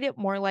 I would Hmm. read it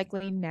more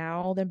likely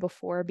now than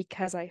before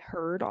because I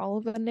heard all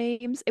of the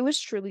names. It was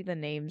truly the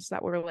names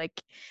that were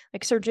like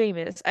Sir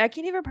James. I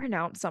can't even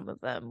pronounce some of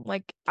them.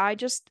 Like I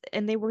just,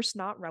 and they were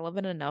not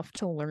relevant enough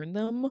to learn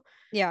them,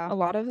 Yeah. a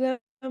lot of them.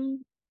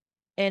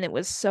 And it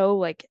was so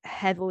like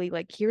heavily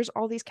like here's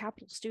all these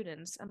capital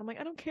students, and I'm like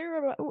I don't care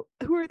about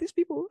who are these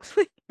people.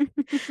 Like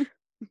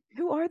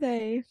who are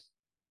they?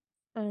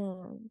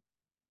 Um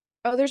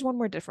Oh, there's one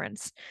more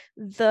difference.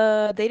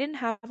 They didn't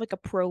have like a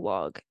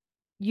prologue.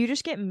 You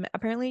just get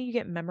apparently you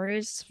get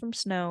memories from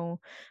Snow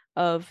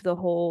of the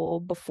whole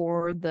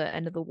before the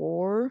end of the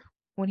war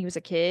when he was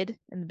a kid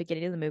in the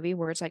beginning of the movie,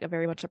 where it's like a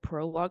very much a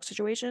prologue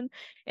situation.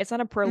 It's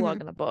not a prologue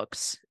Hmm. in the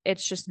books.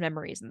 It's just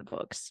memories in the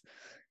books.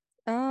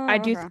 Oh,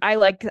 okay. I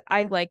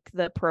like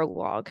the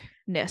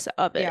prologue-ness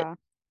of it. Yeah.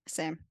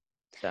 Same.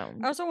 So,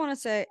 I also want to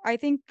say, I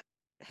think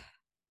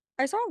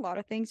I saw a lot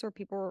of things where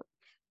people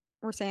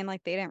were saying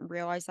like they didn't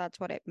realize that's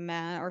what it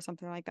meant or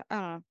something like that. I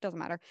don't know. Doesn't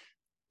matter.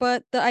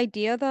 But the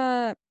idea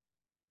that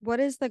what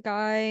is the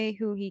guy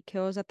who he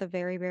kills at the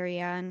very, very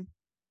end?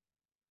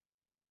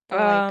 The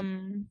like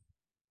um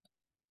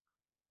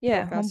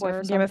yeah, homeboy professor or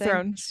from Game of something?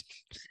 Thrones.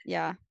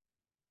 Yeah.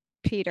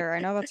 Peter. I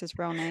know that's his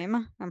real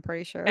name. I'm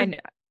pretty I sure. know.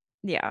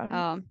 Yeah.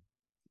 Um,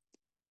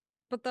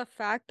 but the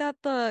fact that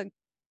the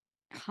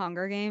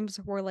Hunger Games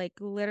were like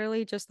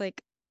literally just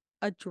like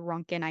a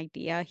drunken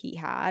idea he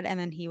had, and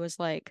then he was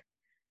like,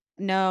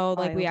 no,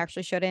 like we Wild.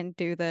 actually shouldn't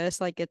do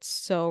this. Like it's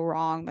so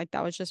wrong. Like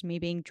that was just me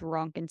being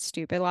drunk and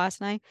stupid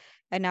last night.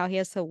 And now he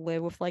has to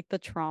live with like the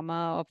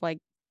trauma of like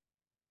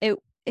it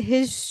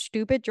his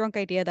stupid drunk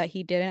idea that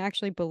he didn't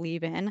actually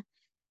believe in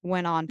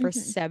went on for Mhm.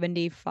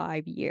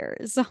 75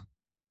 years.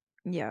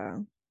 Yeah.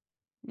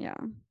 Yeah.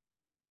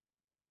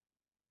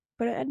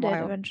 But it ended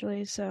Wild.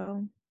 eventually,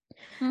 so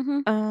Mm-hmm.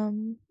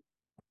 um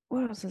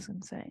what else was I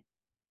gonna say?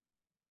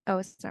 Oh,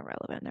 it's not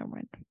relevant, never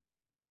mind.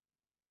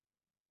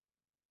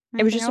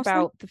 It was Anything just else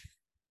then? about the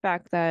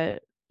fact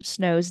that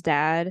Snow's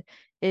dad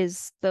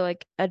is the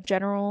like a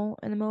general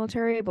in the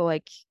military, but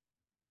like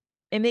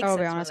it makes I'll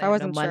be sense why honest, they I have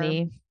no wasn't sure.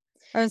 money.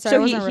 I was sorry, I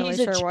So wasn't really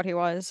sure what he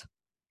was.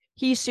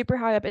 he's super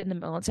high up in the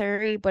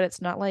military, but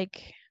it's not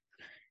like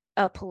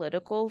a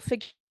political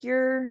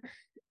figure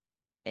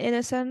in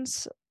a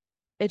sense.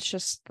 It's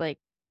just like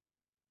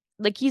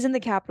he's in the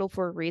capital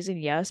for a reason,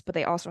 yes, but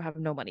they also have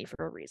no money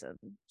for a reason.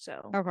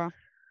 Okay.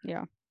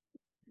 Yeah.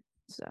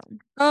 So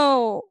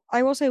Oh,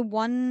 I will say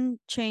one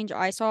change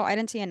I saw. I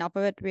didn't see enough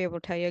of it to be able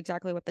to tell you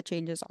exactly what the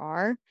changes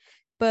are.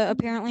 But Mhm.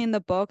 apparently in the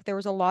book, there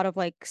was a lot of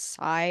like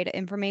side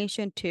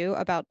information too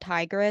about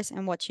Tigress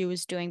and what she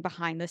was doing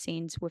behind the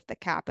scenes with the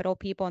Capitol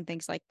people and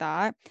things like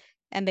that.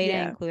 And they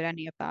didn't Yeah, include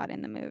any of that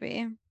in the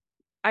movie,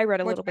 I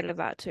read a which little I, bit of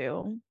that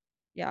too.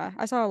 yeah,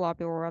 I saw a lot of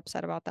people were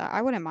upset about that.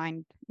 I wouldn't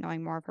mind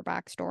knowing more of her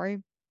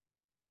backstory.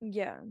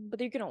 Yeah,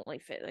 but you can only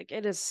fit like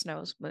it is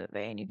Snow's movie,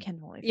 and you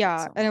can only fit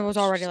Yeah, so and it was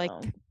much. already like,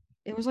 So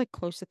it was like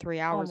close to 3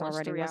 hours almost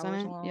already, 3 hours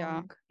wasn't it? Yeah.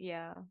 long.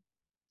 Yeah. All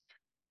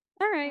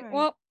All right. right.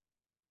 Well,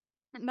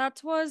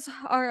 that was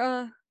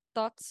our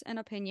thoughts and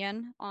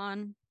opinion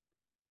on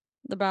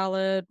the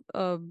Ballad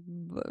of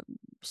The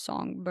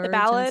Songbirds and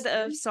Ballad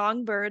of Snakes.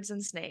 Songbirds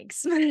and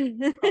Snakes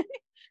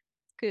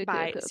Good, good,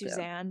 by good, good.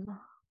 Suzanne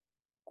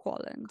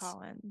Collins.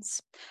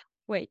 Collins.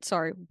 Wait,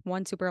 sorry.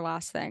 One super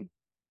last thing.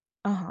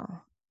 Uh-huh.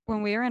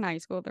 When we were in high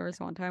school, there was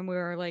one time we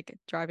were like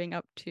driving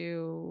up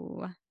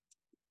to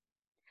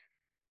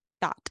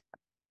that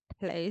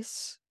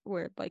place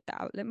where like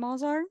the outlet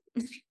malls are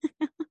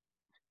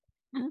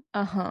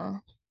Uh-huh.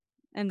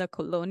 in the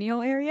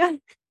colonial area.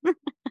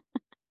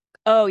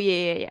 Oh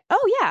yeah, yeah, yeah.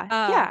 Oh yeah,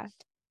 Uh, yeah.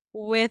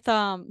 with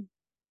a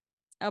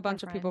Our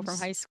bunch of people from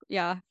friends. high school.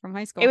 Yeah, from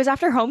high It school. was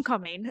after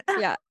homecoming.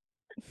 Yeah.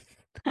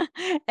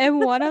 And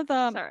one of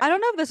them, I Sorry.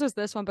 don't know if this was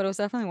this one, but it was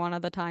definitely one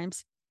of the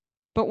times.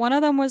 But one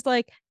of them was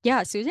like,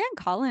 yeah, Suzanne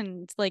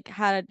Collins like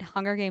had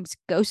Hunger Games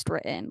ghost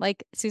written.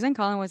 Like Suzanne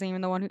Collins wasn't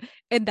even the one who,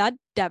 and that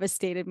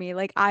devastated me.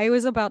 Like I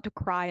was about to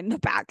cry in the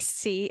back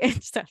seat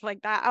and stuff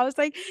like that. I was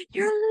like,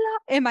 you're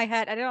in my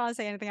head. I didn't want to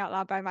say anything out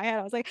loud, but in my head,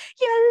 I was like,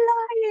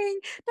 you're lying.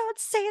 Don't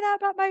say that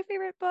about my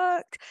favorite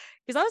book.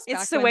 Because that was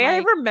It's back the when way I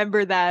like,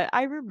 remember that.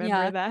 I remember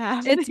yeah, that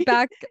it's happening.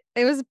 back.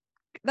 It was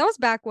that was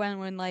back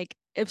when like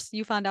if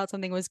you found out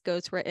something was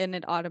ghost written,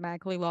 it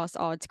automatically lost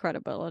all its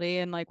credibility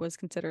and like was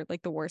considered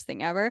like the worst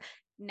thing ever.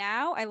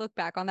 Now I look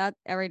back on that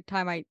every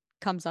time I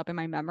comes up in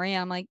my memory.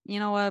 I'm like, you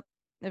know what?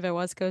 If it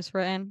was ghost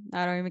written,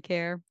 I don't even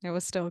care. It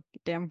was still a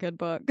damn good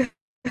book.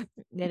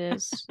 It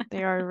is.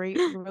 They are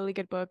really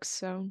good books.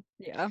 So,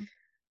 Yeah.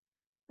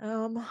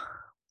 um, All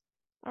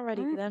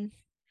alrighty right. then.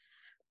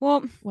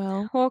 Well,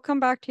 Well, we'll come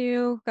back to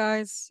you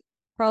guys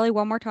probably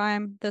one more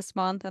time this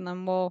month, and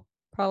then we'll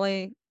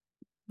probably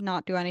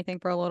not do anything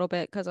for a little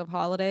bit because of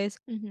holidays.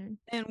 mm-hmm.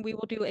 And we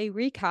will do a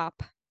recap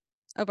of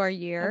our Of our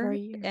year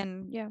year.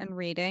 and Yeah,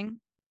 reading.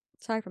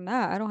 Aside from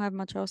that, I don't have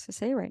much else to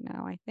say right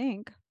now, I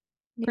think.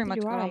 Pretty neither much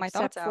do got I, all my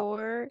thoughts except out.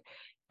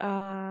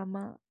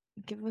 for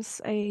give us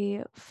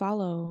a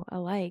follow, a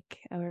like,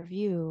 a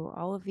review,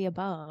 all of the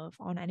above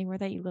on anywhere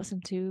that you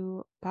listen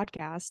to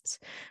podcasts.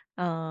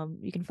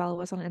 You can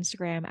follow us on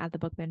Instagram at the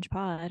Book Binge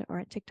Pod or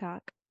at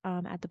TikTok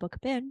at the Book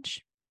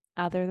Binge.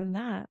 Other than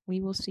that, we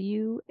will see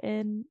you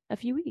in a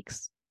few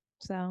weeks.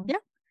 So, Yeah.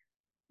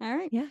 All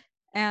right. yeah.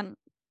 And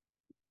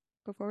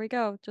before we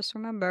go, just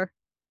remember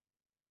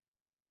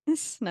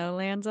snow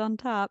lands on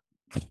top.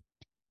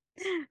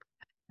 Snow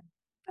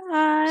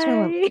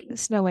Bye.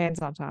 snow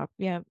lands on top.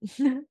 Yeah.